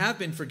forgiven? They have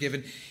been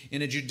forgiven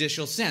in a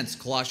judicial sense.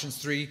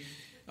 Colossians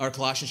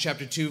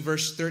chapter 2,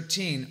 verse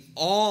 13.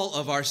 All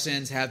of our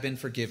sins have been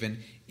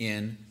forgiven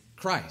in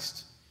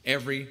Christ.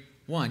 Every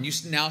one. You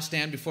now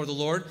stand before the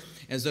Lord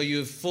as though you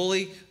have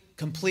fully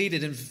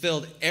completed and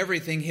fulfilled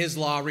everything His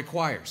law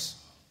requires,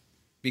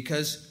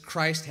 because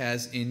Christ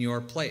has in your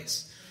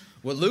place.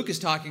 What Luke is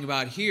talking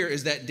about here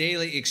is that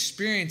daily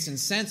experience and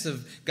sense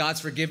of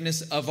God's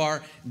forgiveness of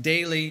our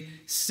daily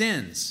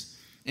sins.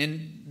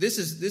 And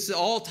this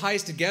all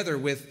ties together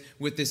with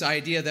this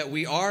idea that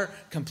we are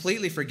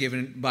completely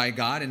forgiven by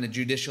God in a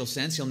judicial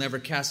sense. He'll never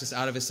cast us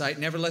out of his sight.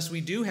 Nevertheless,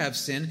 we do have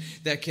sin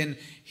that can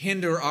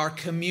hinder our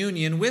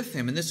communion with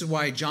him. And this is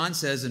why John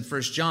says in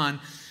 1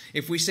 John,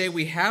 if we say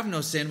we have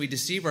no sin, we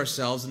deceive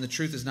ourselves and the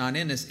truth is not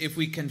in us. If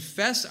we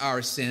confess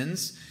our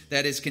sins,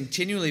 that is,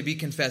 continually be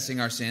confessing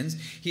our sins,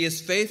 he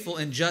is faithful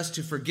and just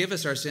to forgive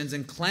us our sins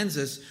and cleanse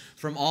us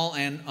from all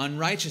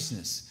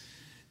unrighteousness.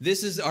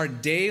 This is our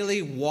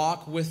daily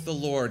walk with the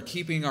Lord,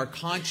 keeping our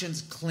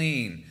conscience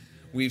clean.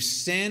 We've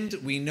sinned.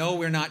 We know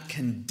we're not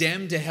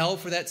condemned to hell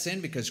for that sin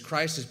because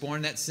Christ has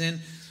borne that sin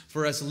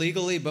for us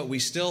legally, but we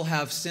still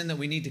have sin that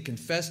we need to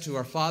confess to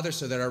our Father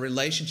so that our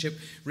relationship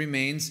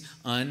remains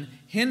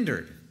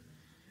unhindered.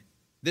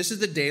 This is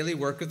the daily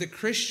work of the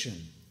Christian,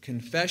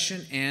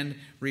 confession and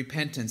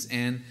repentance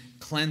and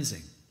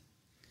cleansing.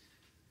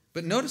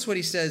 But notice what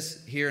he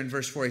says here in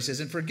verse 4. He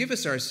says, and forgive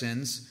us our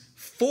sins,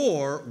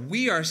 for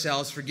we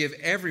ourselves forgive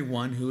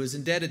everyone who is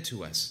indebted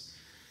to us.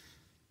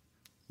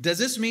 Does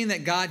this mean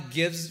that God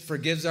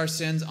forgives our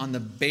sins on the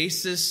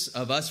basis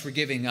of us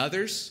forgiving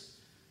others?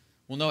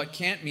 Well, no, it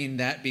can't mean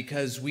that,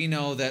 because we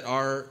know that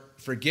our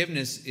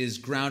forgiveness is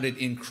grounded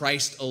in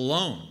Christ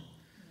alone.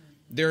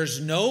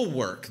 There's no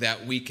work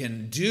that we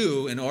can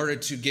do in order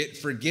to get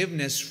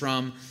forgiveness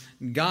from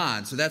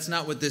God. So that's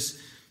not what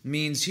this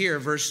means here.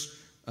 Verse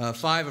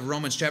 5 of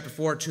Romans chapter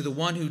 4, to the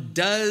one who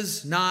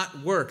does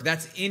not work.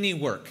 That's any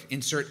work.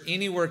 Insert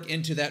any work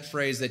into that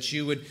phrase that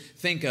you would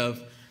think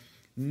of.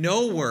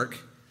 No work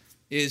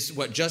is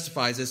what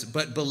justifies us,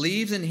 but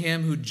believes in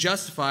him who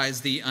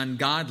justifies the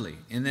ungodly.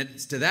 And that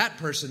it's to that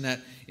person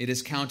that it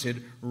is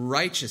counted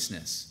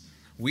righteousness.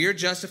 We are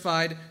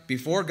justified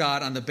before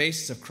God on the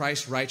basis of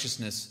Christ's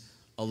righteousness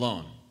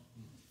alone.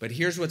 But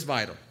here's what's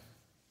vital.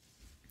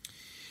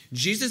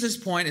 Jesus'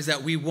 point is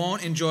that we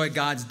won't enjoy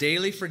God's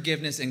daily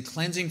forgiveness and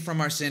cleansing from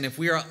our sin if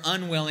we are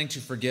unwilling to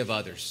forgive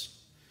others.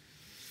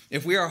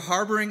 If we are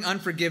harboring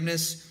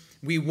unforgiveness,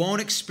 we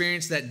won't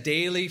experience that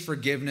daily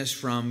forgiveness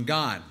from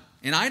God.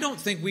 And I don't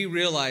think we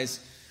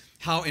realize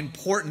how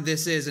important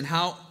this is and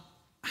how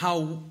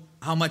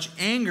much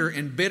anger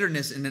and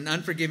bitterness and an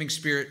unforgiving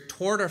spirit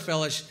toward our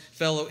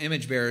fellow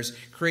image bearers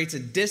creates a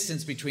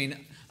distance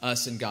between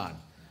us and God.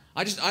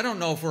 I don't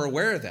know if we're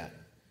aware of that.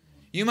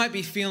 You might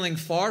be feeling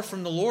far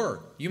from the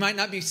Lord. You might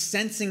not be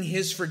sensing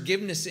his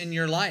forgiveness in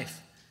your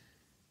life.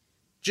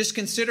 Just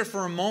consider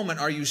for a moment,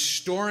 are you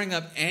storing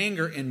up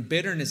anger and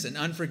bitterness and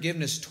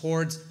unforgiveness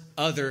towards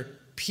other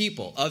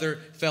people, other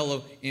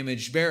fellow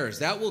image bearers?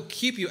 That will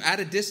keep you at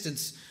a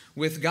distance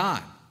with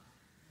God.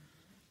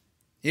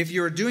 If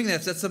you're doing that,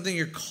 if that's something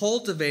you're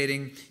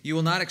cultivating, you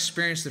will not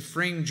experience the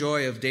freeing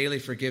joy of daily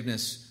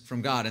forgiveness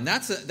from God. And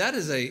that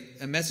is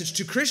a message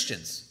to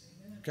Christians.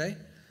 Okay?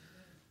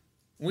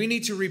 We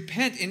need to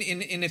repent.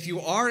 And if you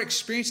are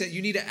experiencing that,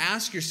 you need to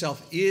ask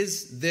yourself,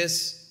 is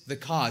this the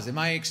cause? Am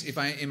I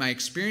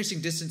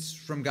experiencing distance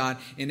from God?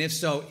 And if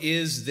so,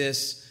 is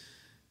this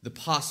the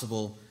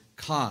possible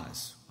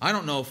cause? I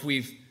don't know if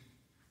we've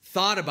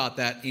thought about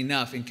that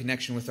enough in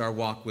connection with our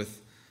walk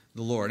with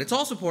the Lord. It's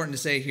also important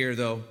to say here,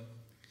 though,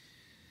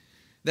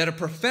 that a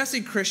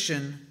professing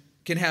Christian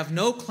can have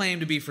no claim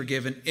to be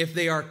forgiven if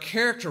they are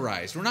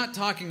characterized. We're not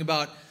talking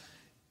about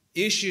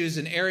issues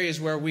and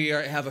areas where we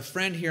have a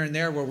friend here and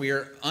there where we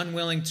are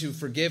unwilling to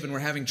forgive and we're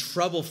having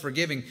trouble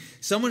forgiving.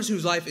 Someone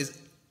whose life is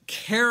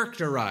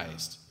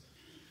characterized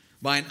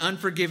by an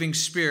unforgiving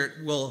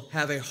spirit will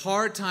have a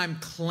hard time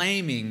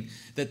claiming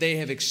that they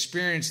have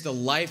experienced the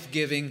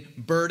life-giving,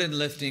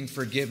 burden-lifting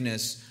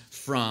forgiveness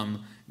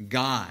from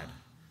God.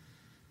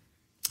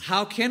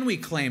 How can we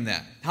claim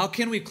that? How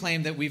can we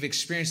claim that we've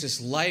experienced this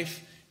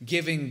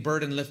life-giving,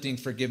 burden-lifting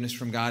forgiveness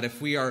from God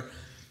if we are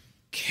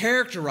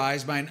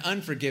characterized by an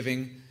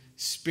unforgiving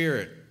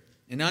spirit?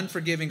 An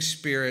unforgiving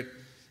spirit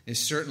is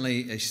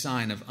certainly a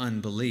sign of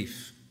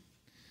unbelief.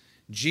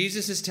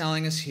 Jesus is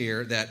telling us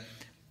here that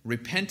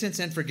repentance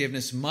and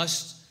forgiveness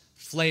must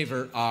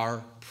flavor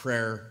our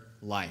prayer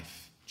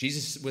life.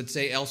 Jesus would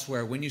say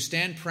elsewhere, when you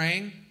stand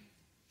praying,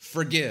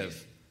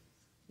 forgive.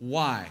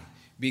 Why?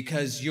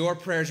 Because your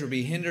prayers will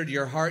be hindered.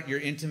 Your heart, your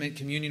intimate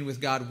communion with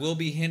God will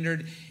be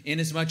hindered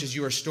inasmuch as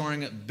you are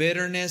storing up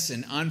bitterness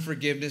and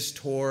unforgiveness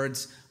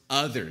towards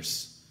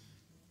others.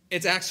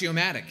 It's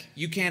axiomatic.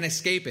 You can't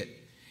escape it.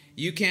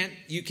 You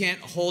can't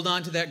hold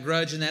on to that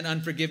grudge and that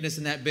unforgiveness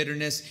and that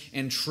bitterness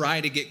and try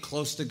to get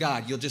close to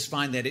God. You'll just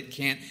find that it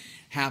can't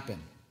happen.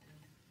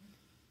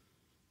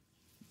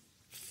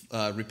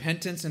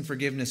 Repentance and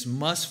forgiveness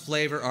must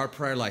flavor our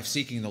prayer life,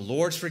 seeking the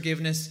Lord's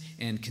forgiveness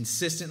and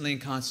consistently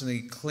and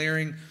constantly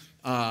clearing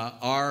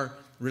our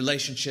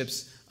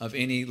relationships of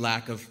any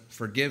lack of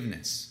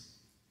forgiveness.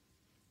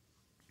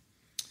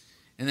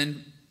 And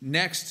then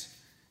next,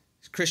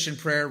 Christian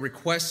prayer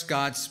requests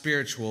God's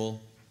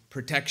spiritual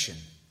protection.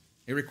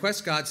 It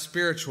requests God's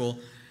spiritual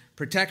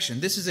protection.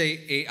 This is,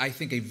 I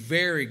think, a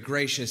very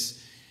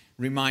gracious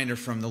reminder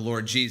from the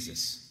Lord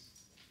Jesus.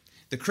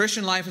 The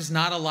Christian life is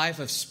not a life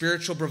of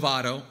spiritual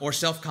bravado or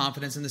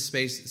self-confidence in the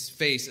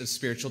face of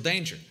spiritual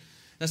danger.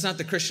 That's not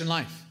the Christian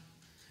life.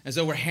 As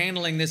though we're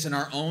handling this in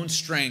our own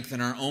strength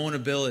and our own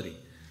ability.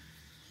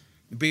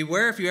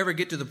 Beware if you ever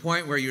get to the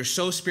point where you're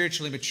so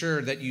spiritually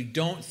mature that you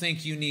don't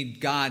think you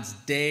need God's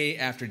day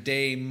after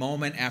day,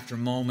 moment after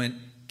moment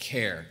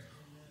care.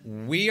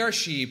 We are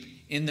sheep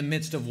in the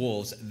midst of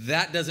wolves.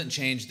 That doesn't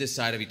change this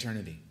side of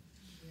eternity.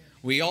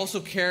 We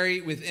also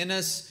carry within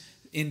us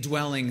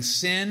indwelling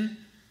sin.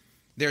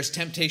 There's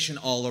temptation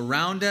all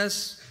around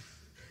us.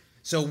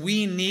 So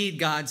we need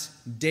God's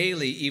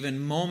daily, even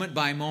moment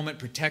by moment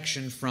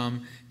protection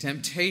from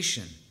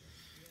temptation.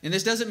 And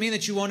this doesn't mean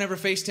that you won't ever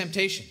face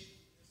temptation.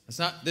 It's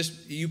not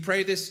this. You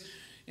pray this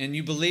and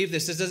you believe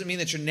this. This doesn't mean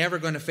that you're never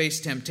going to face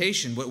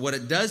temptation. But what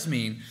it does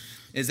mean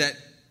is that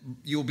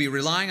you'll be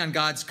relying on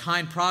God's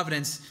kind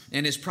providence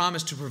and His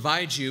promise to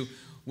provide you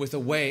with a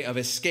way of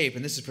escape.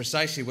 And this is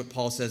precisely what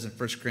Paul says in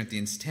 1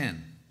 Corinthians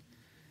 10.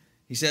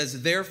 He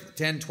says,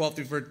 10, 12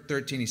 through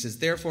 13, he says,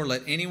 "Therefore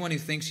let anyone who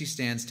thinks he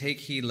stands take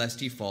heed lest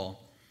he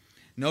fall.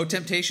 No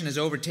temptation has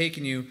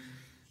overtaken you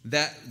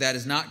that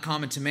is not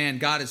common to man.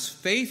 God is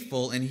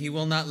faithful, and He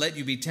will not let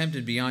you be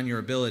tempted beyond your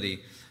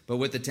ability. But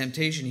with the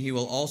temptation, He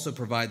will also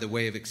provide the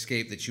way of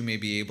escape that you may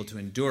be able to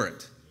endure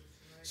it.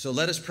 So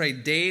let us pray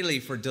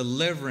daily for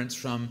deliverance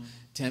from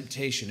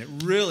temptation."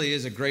 It really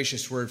is a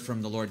gracious word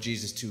from the Lord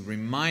Jesus to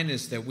remind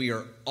us that we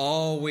are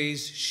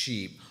always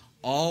sheep,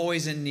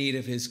 always in need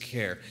of His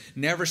care,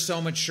 never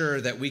so much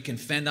sure that we can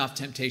fend off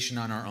temptation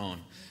on our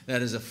own.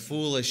 That is a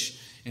foolish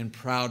and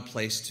proud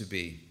place to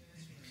be.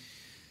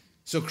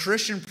 So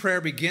Christian prayer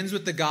begins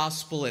with the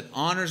gospel. It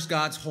honors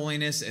God's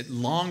holiness. It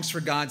longs for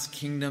God's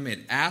kingdom.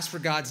 It asks for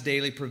God's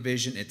daily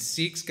provision. It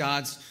seeks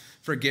God's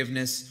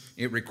forgiveness.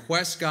 It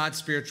requests God's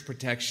spiritual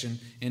protection.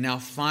 And now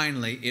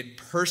finally, it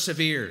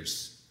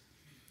perseveres.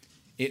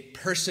 It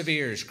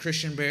perseveres.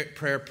 Christian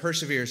prayer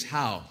perseveres.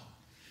 How?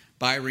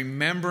 By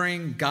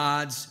remembering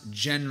God's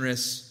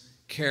generous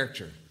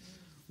character.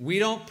 We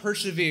don't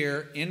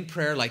persevere in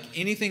prayer like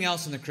anything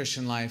else in the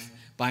Christian life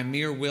by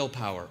mere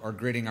willpower or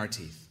gritting our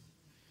teeth.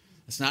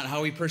 That's not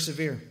how we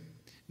persevere.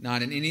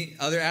 Not in any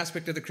other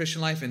aspect of the Christian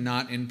life and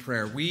not in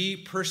prayer. We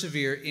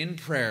persevere in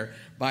prayer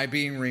by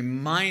being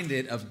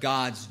reminded of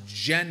God's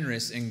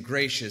generous and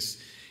gracious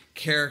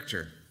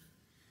character.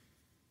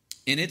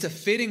 And it's a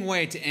fitting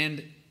way to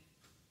end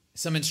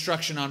some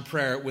instruction on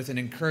prayer with an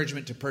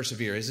encouragement to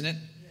persevere, isn't it?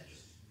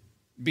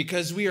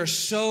 Because we are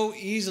so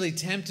easily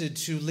tempted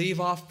to leave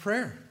off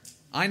prayer.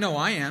 I know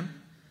I am.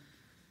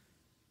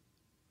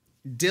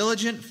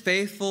 Diligent,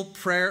 faithful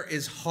prayer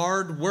is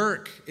hard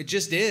work. It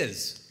just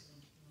is.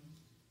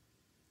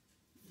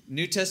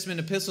 New Testament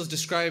epistles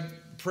describe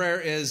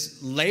prayer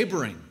as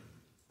laboring,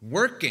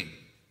 working.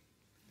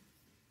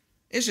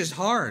 It's just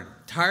hard.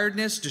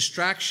 Tiredness,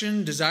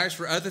 distraction, desires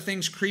for other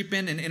things creep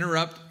in and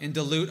interrupt and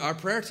dilute our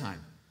prayer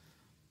time.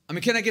 I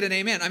mean, can I get an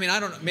amen? I mean, I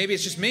don't know. Maybe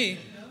it's just me.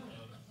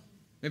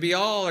 Maybe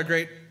y'all are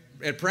great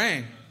at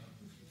praying.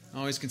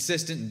 Always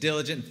consistent and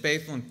diligent and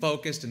faithful and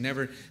focused and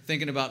never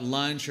thinking about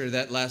lunch or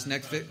that last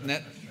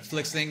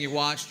Netflix thing you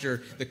watched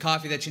or the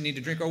coffee that you need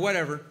to drink or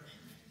whatever.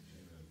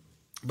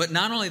 But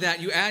not only that,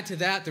 you add to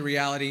that the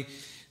reality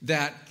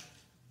that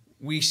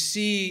we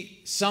see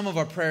some of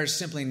our prayers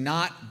simply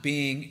not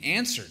being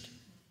answered.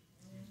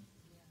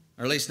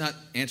 Or at least not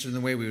answered in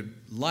the way we would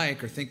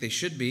like or think they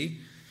should be.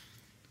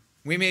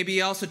 We may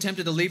be also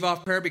tempted to leave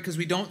off prayer because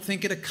we don't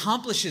think it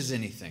accomplishes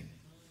anything.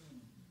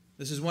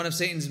 This is one of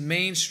Satan's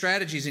main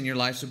strategies in your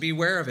life, so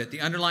beware of it.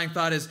 The underlying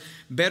thought is,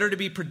 better to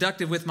be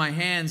productive with my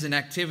hands in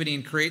activity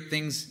and create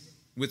things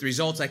with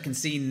results I can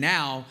see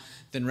now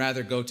than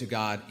rather go to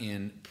God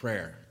in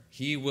prayer.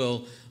 He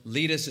will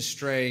lead us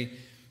astray,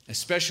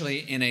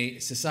 especially in a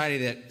society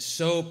that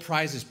so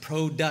prizes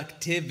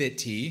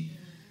productivity,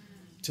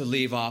 to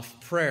leave off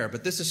prayer.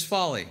 But this is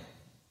folly.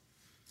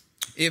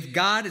 If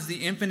God is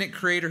the infinite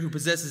creator who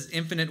possesses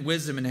infinite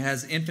wisdom and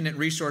has infinite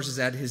resources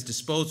at His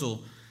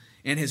disposal,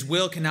 and His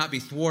will cannot be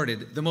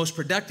thwarted, the most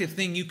productive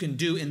thing you can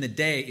do in the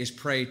day is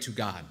pray to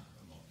God.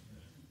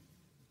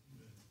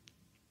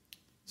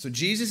 So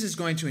Jesus is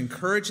going to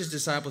encourage His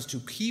disciples to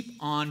keep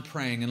on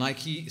praying. And like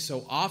He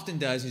so often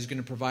does, He's going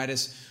to provide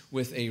us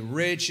with a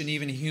rich and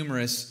even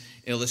humorous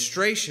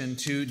illustration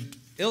to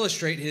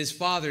illustrate His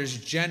Father's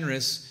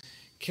generous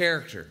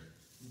character.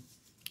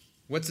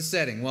 What's the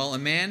setting? Well, a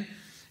man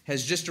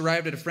has just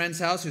arrived at a friend's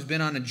house who's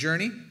been on a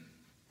journey.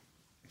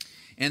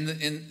 And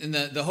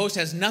the host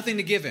has nothing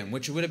to give him,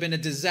 which would have been a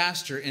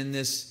disaster in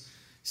this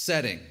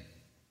setting.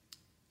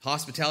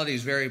 Hospitality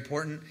is very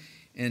important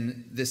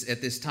at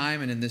this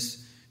time and in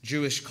this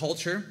Jewish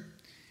culture.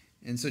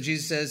 And so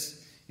Jesus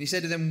says, He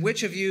said to them,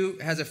 "Which of you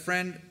has a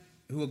friend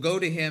who will go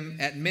to him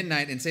at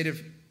midnight and say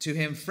to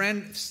him,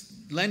 'Friend,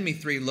 lend me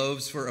 3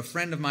 loaves, for a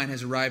friend of mine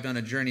has arrived on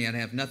a journey and I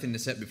have nothing to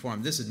set before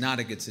him.'" This is not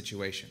a good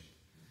situation.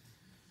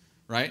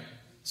 Right?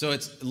 So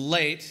it's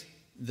late.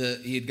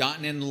 He had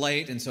gotten in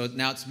late, and so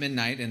now it's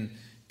midnight, and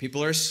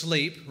people are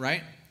asleep,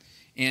 right?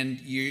 And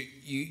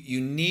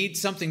you need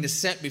something to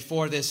set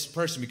before this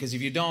person, because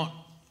if you don't,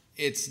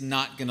 it's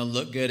not going to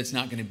look good. It's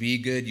not going to be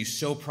good. You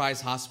so prize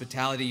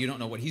hospitality. You don't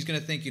know what he's going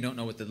to think. You don't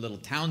know what the little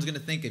town's going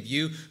to think of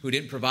you who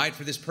didn't provide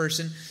for this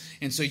person.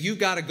 And so you've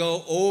got to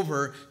go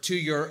over to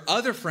your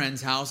other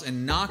friend's house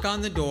and knock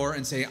on the door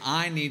and say,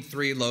 I need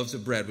 3 loaves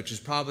of bread, which is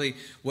probably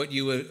what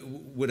you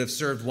would have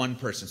served one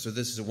person. So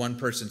this is a one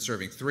person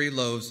serving 3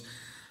 loaves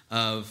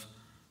of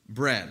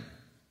bread.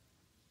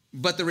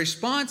 But the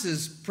response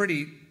is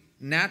pretty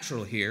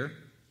natural here.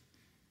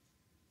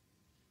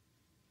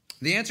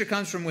 The answer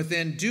comes from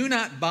within. Do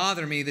not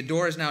bother me. The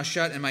door is now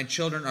shut and my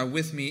children are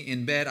with me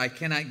in bed. I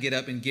cannot get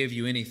up and give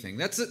you anything.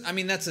 Let's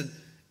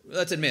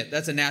admit,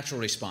 that's a natural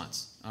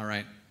response. All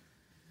right.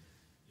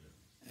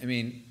 I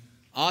mean,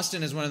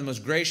 Austin is one of the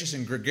most gracious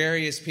and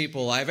gregarious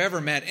people I've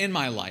ever met in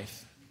my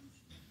life.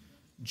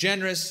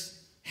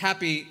 Generous,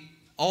 happy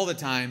all the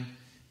time,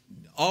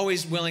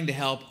 always willing to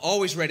help,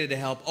 always ready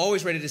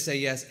to say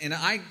yes. And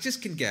I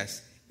just can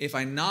guess, if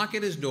I knock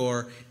at his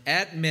door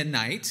at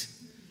midnight,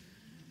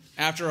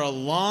 after a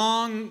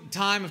long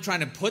time of trying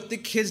to put the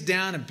kids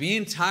down and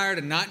being tired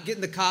and not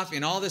getting the coffee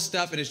and all this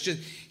stuff, and it's just,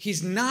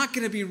 he's not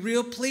going to be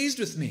real pleased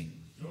with me.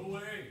 No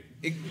way.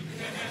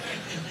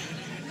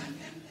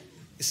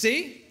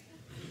 See?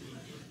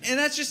 And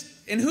that's just,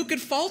 and who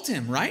could fault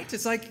him, right?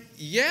 It's like,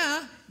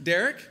 yeah,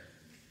 Derek.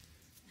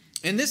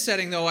 In this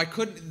setting, though,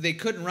 they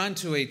couldn't run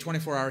to a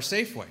 24-hour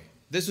Safeway.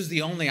 This was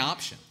the only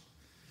option.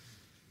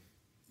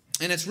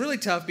 And it's really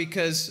tough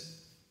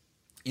because,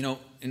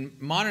 in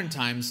modern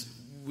times,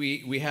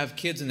 we have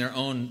kids in their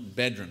own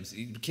bedrooms.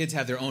 Kids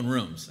have their own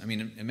rooms. I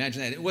mean,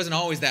 imagine that. It wasn't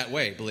always that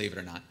way, believe it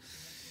or not.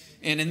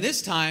 And in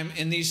this time,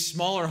 in these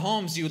smaller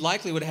homes, you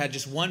likely would have had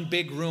just one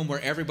big room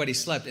where everybody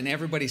slept, and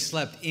everybody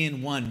slept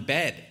in one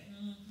bed.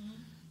 Mm-hmm.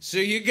 So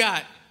you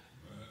got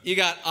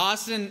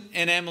Austin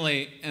and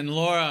Emily and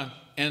Laura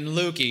and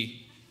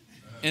Lukey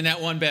in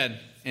that one bed,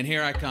 and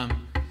here I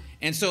come.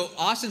 And so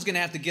Austin's going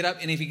to have to get up,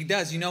 and if he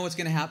does, you know what's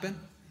going to happen?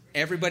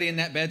 Everybody in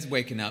that bed's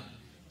waking up.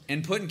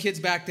 And putting kids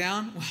back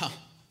down? Well,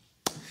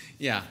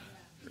 yeah,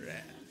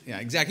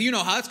 exactly. You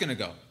know how it's going to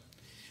go.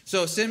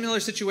 So similar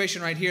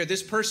situation right here.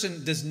 This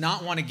person does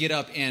not want to get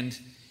up and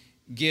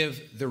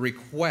give the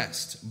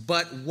request.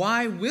 But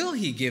why will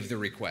he give the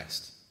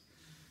request?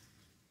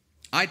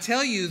 I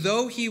tell you,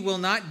 though he will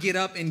not get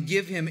up and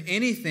give him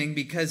anything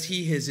because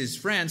he is his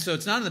friend. So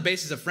it's not on the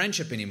basis of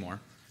friendship anymore,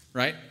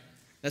 right?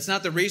 That's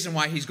not the reason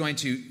why he's going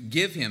to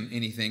give him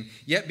anything.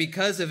 Yet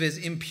because of his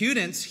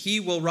impudence, he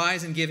will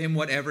rise and give him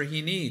whatever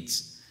he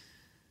needs.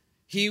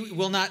 He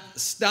will not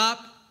stop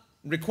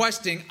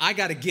requesting, I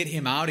got to get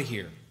him out of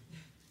here.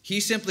 He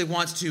simply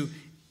wants to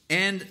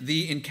end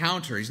the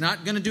encounter. He's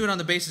not going to do it on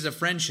the basis of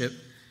friendship.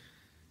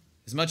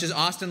 As much as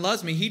Austin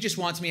loves me, he just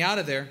wants me out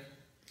of there.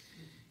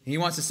 He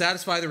wants to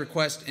satisfy the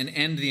request and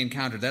end the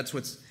encounter. That's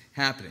what's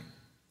happening.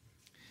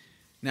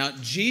 Now,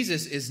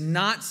 Jesus is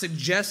not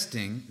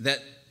suggesting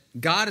that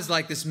God is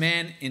like this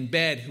man in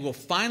bed who will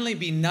finally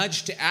be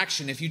nudged to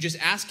action if you just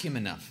ask him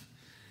enough.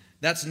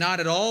 That's not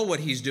at all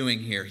what he's doing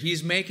here.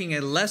 He's making a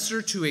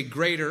lesser to a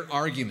greater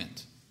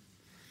argument.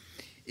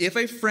 If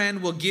a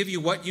friend will give you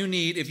what you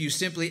need if you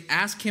simply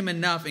ask him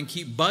enough and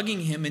keep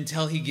bugging him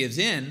until he gives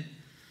in,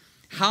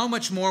 how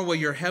much more will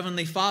your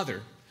heavenly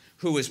Father,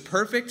 who is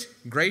perfect,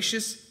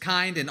 gracious,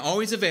 kind, and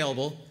always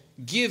available,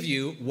 give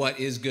you what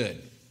is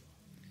good?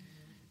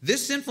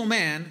 This sinful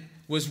man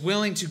was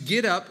willing to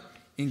get up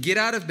and get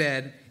out of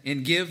bed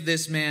and give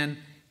his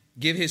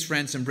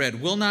friend some bread.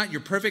 Will not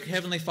your perfect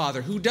heavenly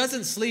Father, who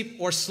doesn't sleep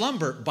or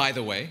slumber, by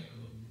the way,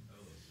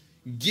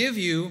 give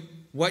you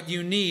what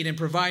you need and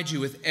provide you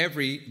with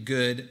every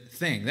good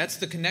thing? That's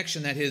the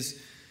connection that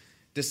his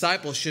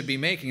disciples should be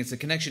making. It's the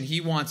connection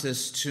he wants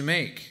us to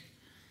make.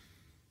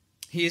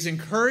 He is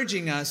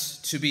encouraging us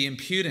to be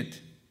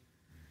impudent,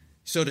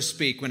 so to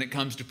speak, when it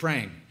comes to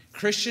praying.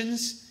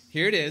 Christians,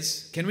 here it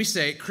is. Can we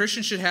say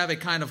Christians should have a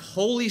kind of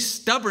holy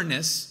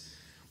stubbornness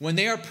when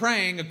they are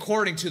praying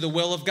according to the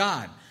will of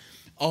God?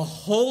 A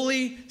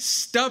holy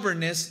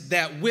stubbornness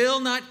that will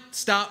not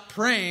stop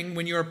praying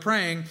when you are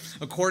praying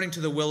according to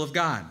the will of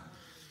God.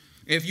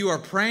 If you are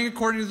praying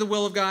according to the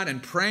will of God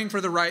and praying for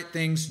the right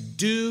things,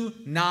 do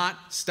not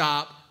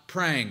stop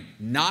praying.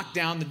 Knock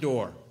down the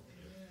door.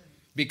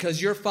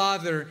 Because your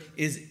Father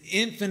is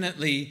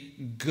infinitely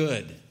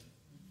good.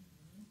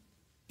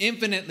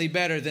 Infinitely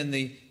better than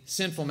the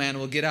sinful man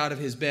will get out of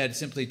his bed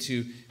simply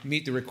to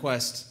meet the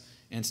request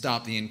and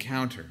stop the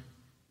encounter.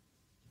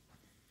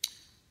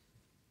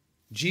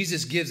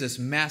 Jesus gives us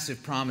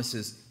massive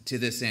promises to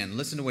this end.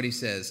 Listen to what he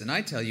says. And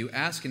I tell you,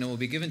 ask and it will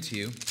be given to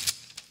you.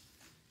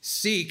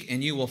 Seek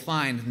and you will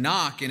find.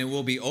 Knock and it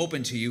will be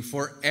open to you.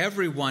 For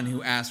everyone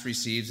who asks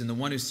receives, and the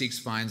one who seeks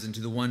finds, and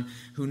to the one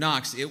who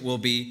knocks it will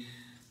be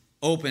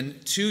open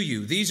to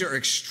you. These are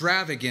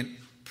extravagant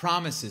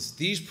promises.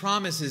 These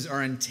promises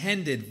are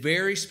intended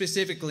very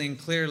specifically and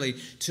clearly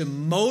to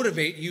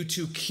motivate you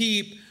to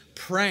keep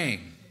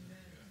praying.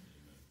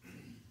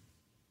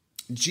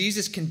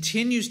 Jesus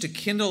continues to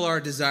kindle our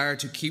desire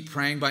to keep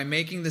praying by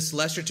making this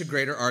lesser to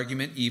greater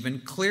argument even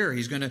clearer.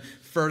 He's going to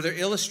further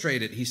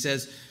illustrate it. He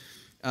says,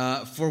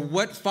 For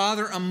what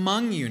father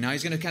among you, now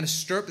he's going to kind of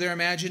stir up their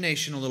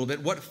imagination a little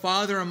bit. What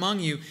father among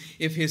you,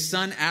 if his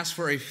son asks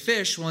for a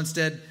fish, will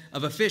instead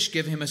of a fish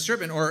give him a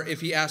serpent? Or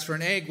if he asks for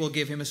an egg, will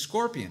give him a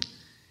scorpion?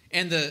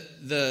 And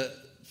the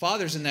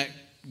fathers in that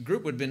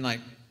group would have been like,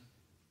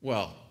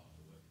 well,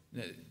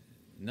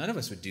 none of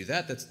us would do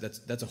that.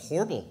 That's a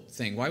horrible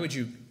thing. Why would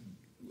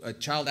a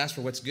child ask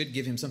for what's good,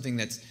 give him something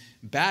that's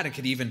bad? It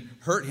could even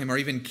hurt him or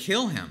even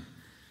kill him.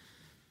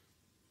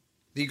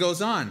 He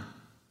goes on.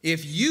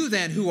 If you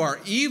then, who are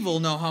evil,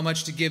 know how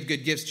much to give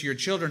good gifts to your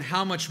children,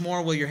 how much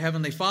more will your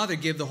heavenly Father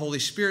give the Holy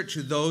Spirit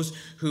to those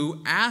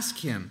who ask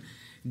him?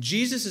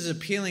 Jesus is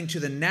appealing to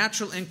the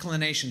natural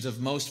inclinations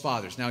of most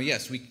fathers. Now,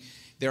 yes,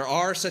 there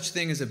are such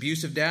things as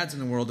abusive dads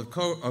in the world,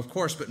 of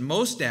course, but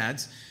most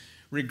dads,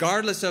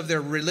 regardless of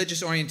their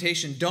religious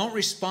orientation, don't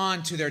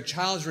respond to their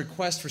child's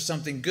request for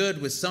something good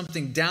with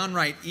something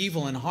downright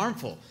evil and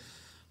harmful,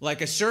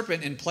 like a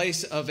serpent in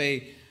place of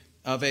a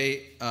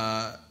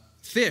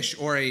fish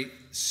or a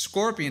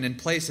scorpion in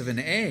place of an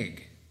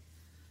egg.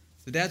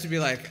 The dads would be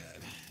like,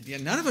 yeah,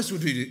 none of us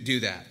would do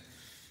that.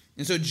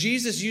 And so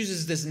Jesus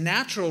uses this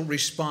natural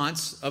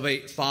response of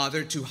a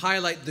father to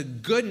highlight the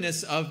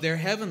goodness of their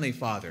heavenly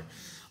Father.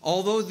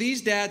 Although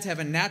these dads have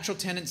a natural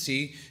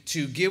tendency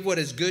to give what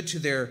is good to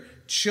their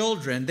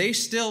children, they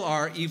still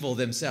are evil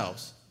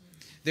themselves.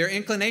 Their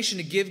inclination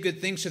to give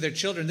good things to their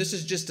children, this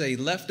is just a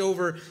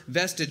leftover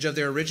vestige of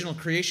their original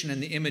creation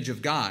in the image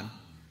of God.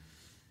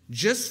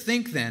 Just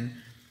think then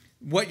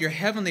what your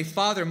heavenly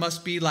Father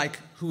must be like,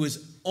 who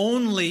is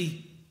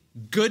only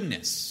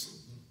goodness.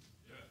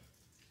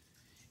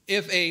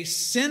 If a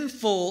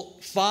sinful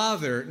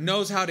father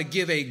knows how to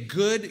give a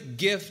good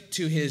gift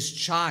to his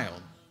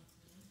child,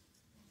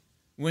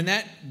 when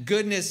that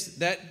goodness,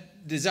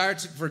 that desire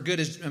for good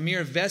is a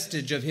mere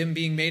vestige of him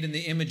being made in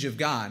the image of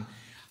God,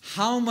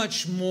 how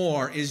much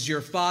more is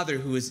your Father,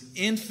 who is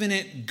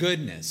infinite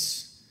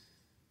goodness,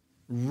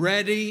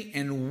 ready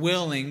and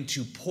willing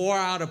to pour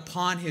out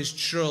upon his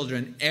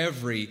children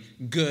every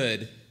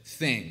good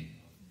thing?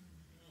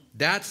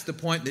 That's the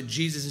point that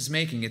Jesus is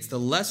making. It's the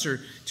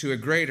lesser to a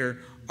greater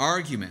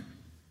argument.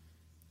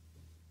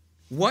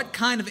 What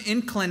kind of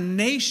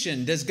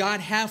inclination does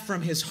God have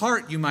from his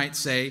heart, you might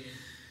say,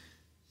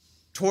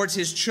 towards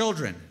his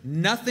children?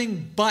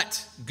 Nothing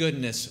but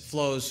goodness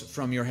flows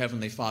from your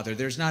heavenly Father.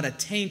 There's not a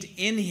taint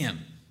in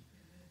him.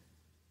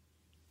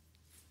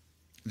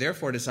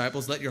 Therefore,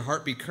 disciples, let your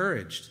heart be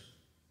encouraged.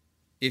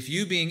 If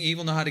you, being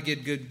evil, know how to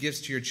give good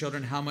gifts to your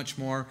children, how much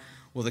more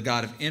will the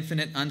God of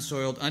infinite,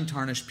 unsoiled,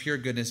 untarnished, pure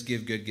goodness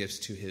give good gifts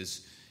to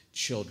his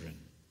children?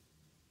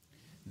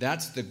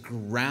 That's the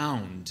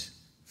ground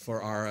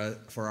for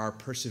our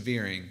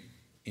persevering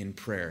in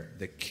prayer.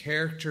 The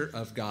character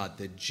of God,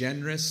 the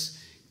generous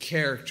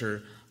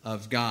character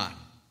of God.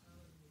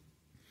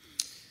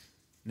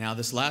 Now,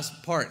 this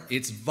last part,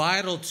 it's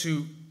vital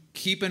to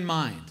keep in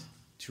mind,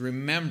 to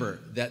remember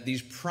that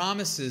these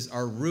promises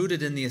are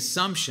rooted in the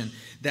assumption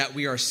that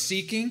we are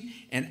seeking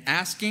and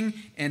asking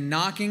and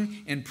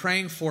knocking and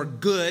praying for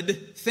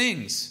good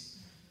things.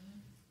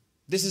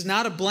 This is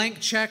not a blank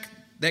check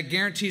that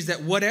guarantees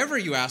that whatever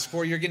you ask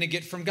for, you're going to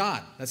get from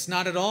God. That's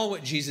not at all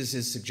what Jesus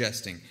is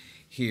suggesting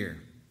here.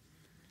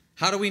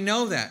 How do we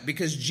know that?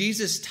 Because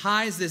Jesus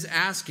ties this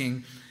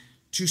asking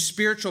to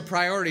spiritual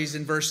priorities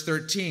in verse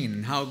 13,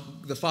 and how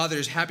the Father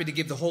is happy to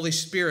give the Holy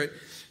Spirit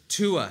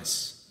to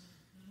us.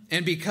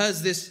 And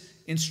because this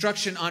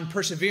instruction on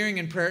persevering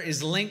in prayer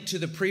is linked to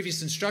the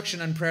previous instruction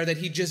on prayer that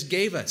he just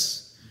gave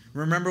us.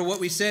 Remember what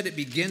we said. It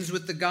begins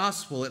with the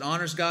gospel. It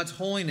honors God's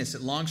holiness.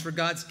 It longs for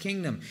God's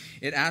kingdom.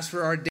 It asks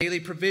for our daily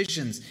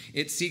provisions.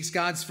 It seeks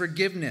God's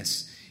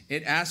forgiveness.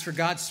 It asks for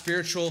God's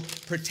spiritual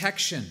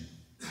protection.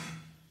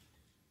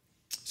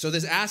 So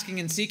this asking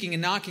and seeking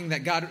and knocking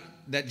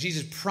that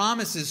Jesus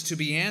promises to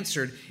be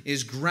answered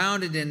is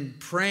grounded in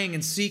praying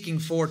and seeking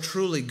for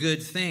truly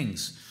good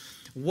things.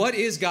 What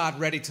is God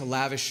ready to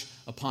lavish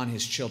upon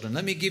his children?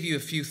 Let me give you a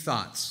few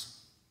thoughts.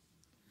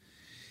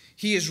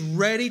 He is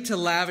ready to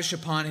lavish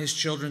upon his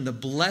children the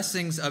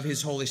blessings of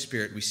his Holy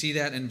Spirit. We see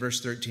that in verse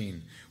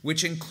 13,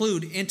 which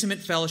include intimate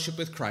fellowship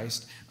with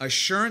Christ,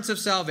 assurance of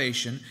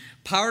salvation,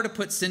 power to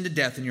put sin to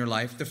death in your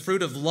life, the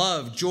fruit of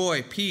love,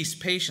 joy, peace,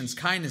 patience,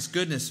 kindness,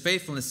 goodness,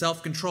 faithfulness,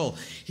 self-control.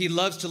 He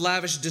loves to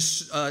lavish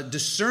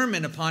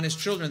discernment upon his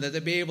children, that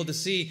they be able to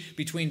see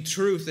between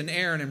truth and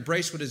error and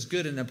embrace what is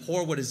good and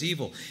abhor what is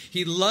evil.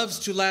 He loves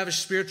to lavish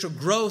spiritual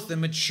growth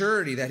and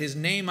maturity, that his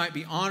name might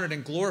be honored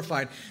and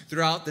glorified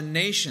throughout the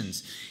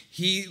nations.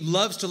 He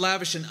loves to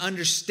lavish an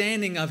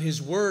understanding of his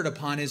word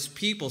upon his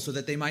people so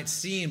that they might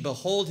see and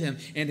behold him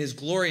and his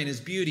glory and his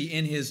beauty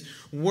in his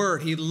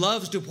word. He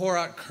loves to pour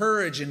out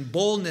courage and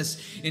boldness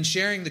in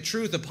sharing the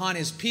truth upon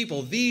his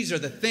people. These are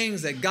the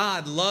things that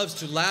God loves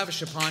to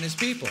lavish upon his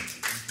people.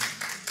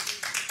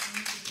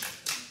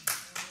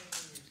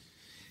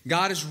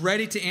 God is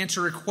ready to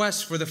answer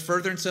requests for the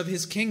furtherance of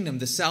his kingdom,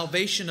 the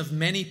salvation of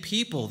many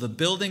people, the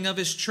building of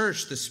his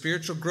church, the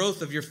spiritual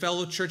growth of your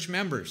fellow church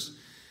members.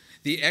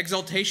 the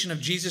exaltation of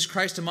Jesus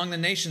Christ among the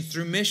nations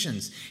through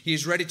missions. He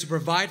is ready to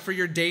provide for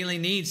your daily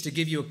needs, to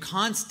give you a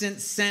constant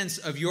sense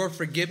of your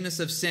forgiveness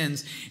of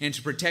sins, and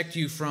to protect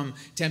you from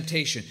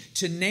temptation.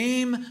 To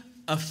name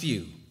a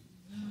few.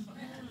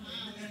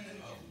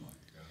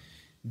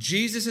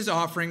 Jesus is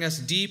offering us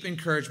deep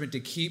encouragement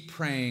to keep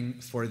praying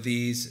for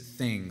these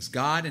things.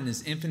 God in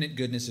His infinite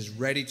goodness is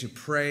ready to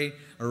pray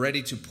or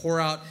ready to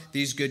pour out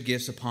these good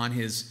gifts upon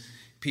His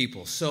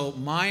people. So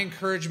my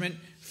encouragement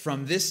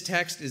from this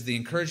text is the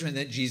encouragement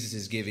that Jesus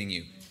is giving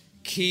you.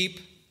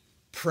 Keep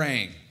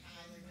praying.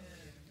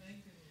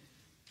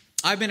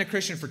 I've been a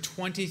Christian for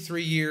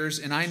 23 years,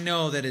 and I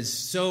know that it's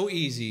so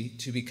easy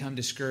to become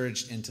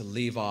discouraged and to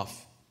leave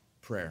off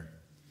prayer.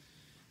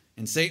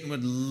 And Satan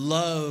would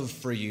love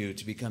for you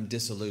to become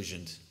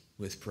disillusioned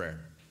with prayer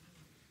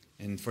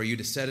and for you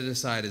to set it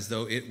aside as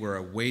though it were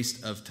a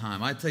waste of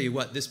time. I tell you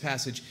what, this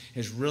passage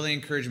has really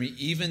encouraged me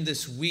even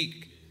this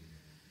week.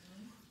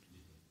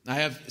 I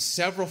have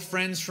several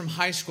friends from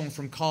high school and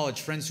from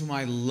college, friends whom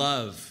I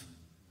love,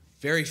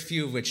 very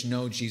few of which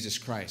know Jesus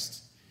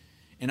Christ.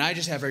 And I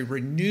just have a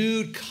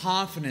renewed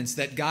confidence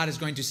that God is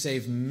going to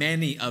save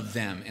many of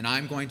them, and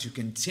I'm going to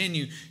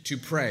continue to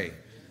pray.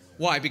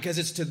 Why? Because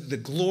it's to the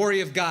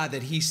glory of God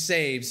that He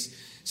saves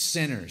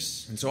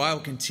sinners. And so I will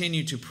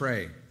continue to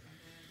pray.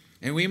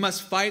 And we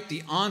must fight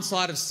the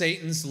onslaught of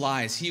Satan's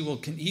lies.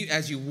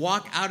 As you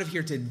walk out of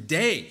here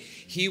today,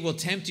 he will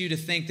tempt you to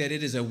think that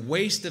it is a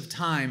waste of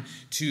time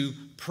to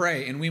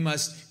pray. And we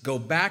must go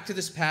back to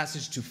this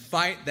passage to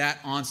fight that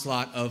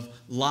onslaught of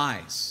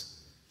lies.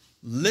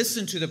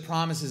 Listen to the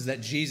promises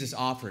that Jesus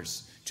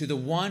offers. To the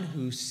one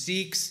who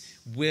seeks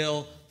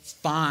will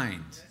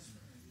find.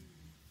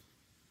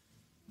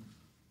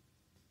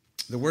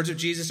 The words of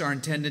Jesus are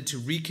intended to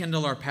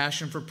rekindle our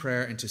passion for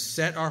prayer and to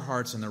set our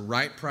hearts on the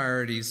right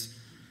priorities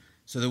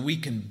so that we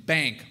can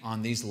bank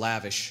on these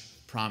lavish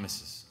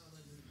promises.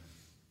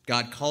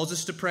 God calls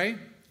us to pray.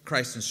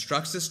 Christ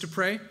instructs us to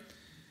pray.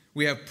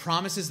 We have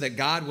promises that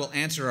God will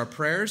answer our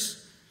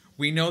prayers.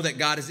 We know that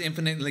God is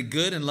infinitely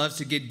good and loves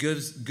to give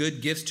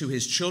good gifts to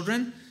His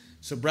children.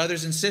 So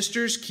brothers and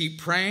sisters, keep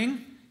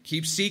praying,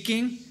 keep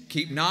seeking,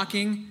 keep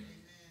knocking,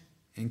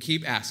 and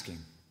keep asking.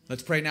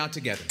 Let's pray now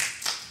together.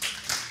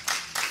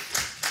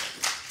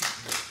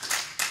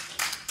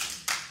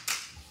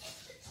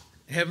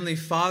 Heavenly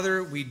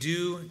Father, we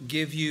do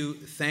give you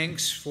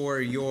thanks for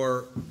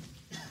your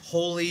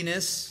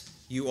holiness.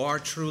 You are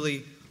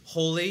truly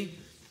holy,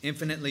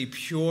 infinitely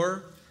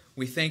pure.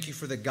 We thank you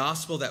for the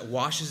gospel that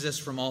washes us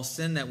from all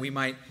sin, that we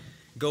might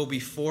go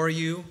before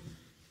you.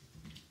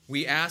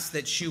 We ask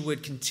that you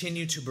would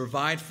continue to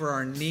provide for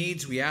our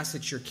needs. We ask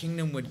that your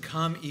kingdom would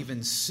come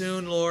even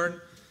soon,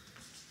 Lord.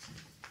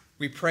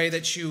 We pray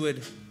that you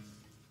would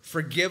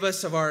forgive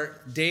us of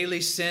our daily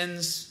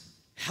sins.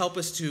 Help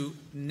us to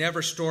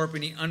never store up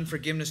any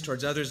unforgiveness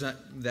towards others,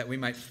 that we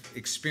might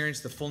experience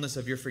the fullness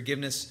of your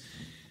forgiveness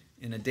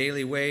in a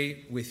daily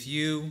way with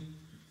you.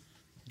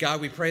 God,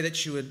 we pray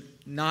that you would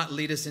not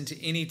lead us into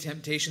any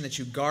temptation, that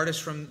you guard us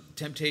from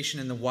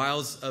temptation and the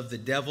wiles of the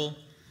devil.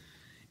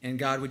 And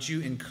God, would you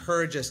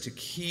encourage us to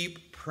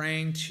keep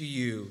praying to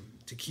you,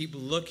 to keep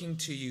looking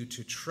to you,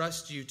 to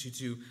trust you, to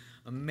do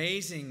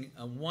amazing,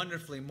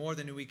 wonderfully more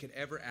than we could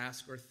ever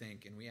ask or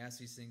think. And we ask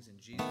these things in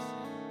Jesus' name.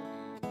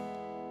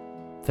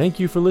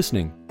 Thank you for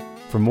listening.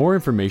 For more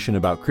information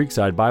about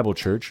Creekside Bible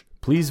Church,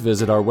 please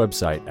visit our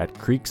website at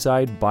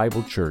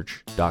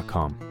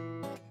creeksidebiblechurch.com.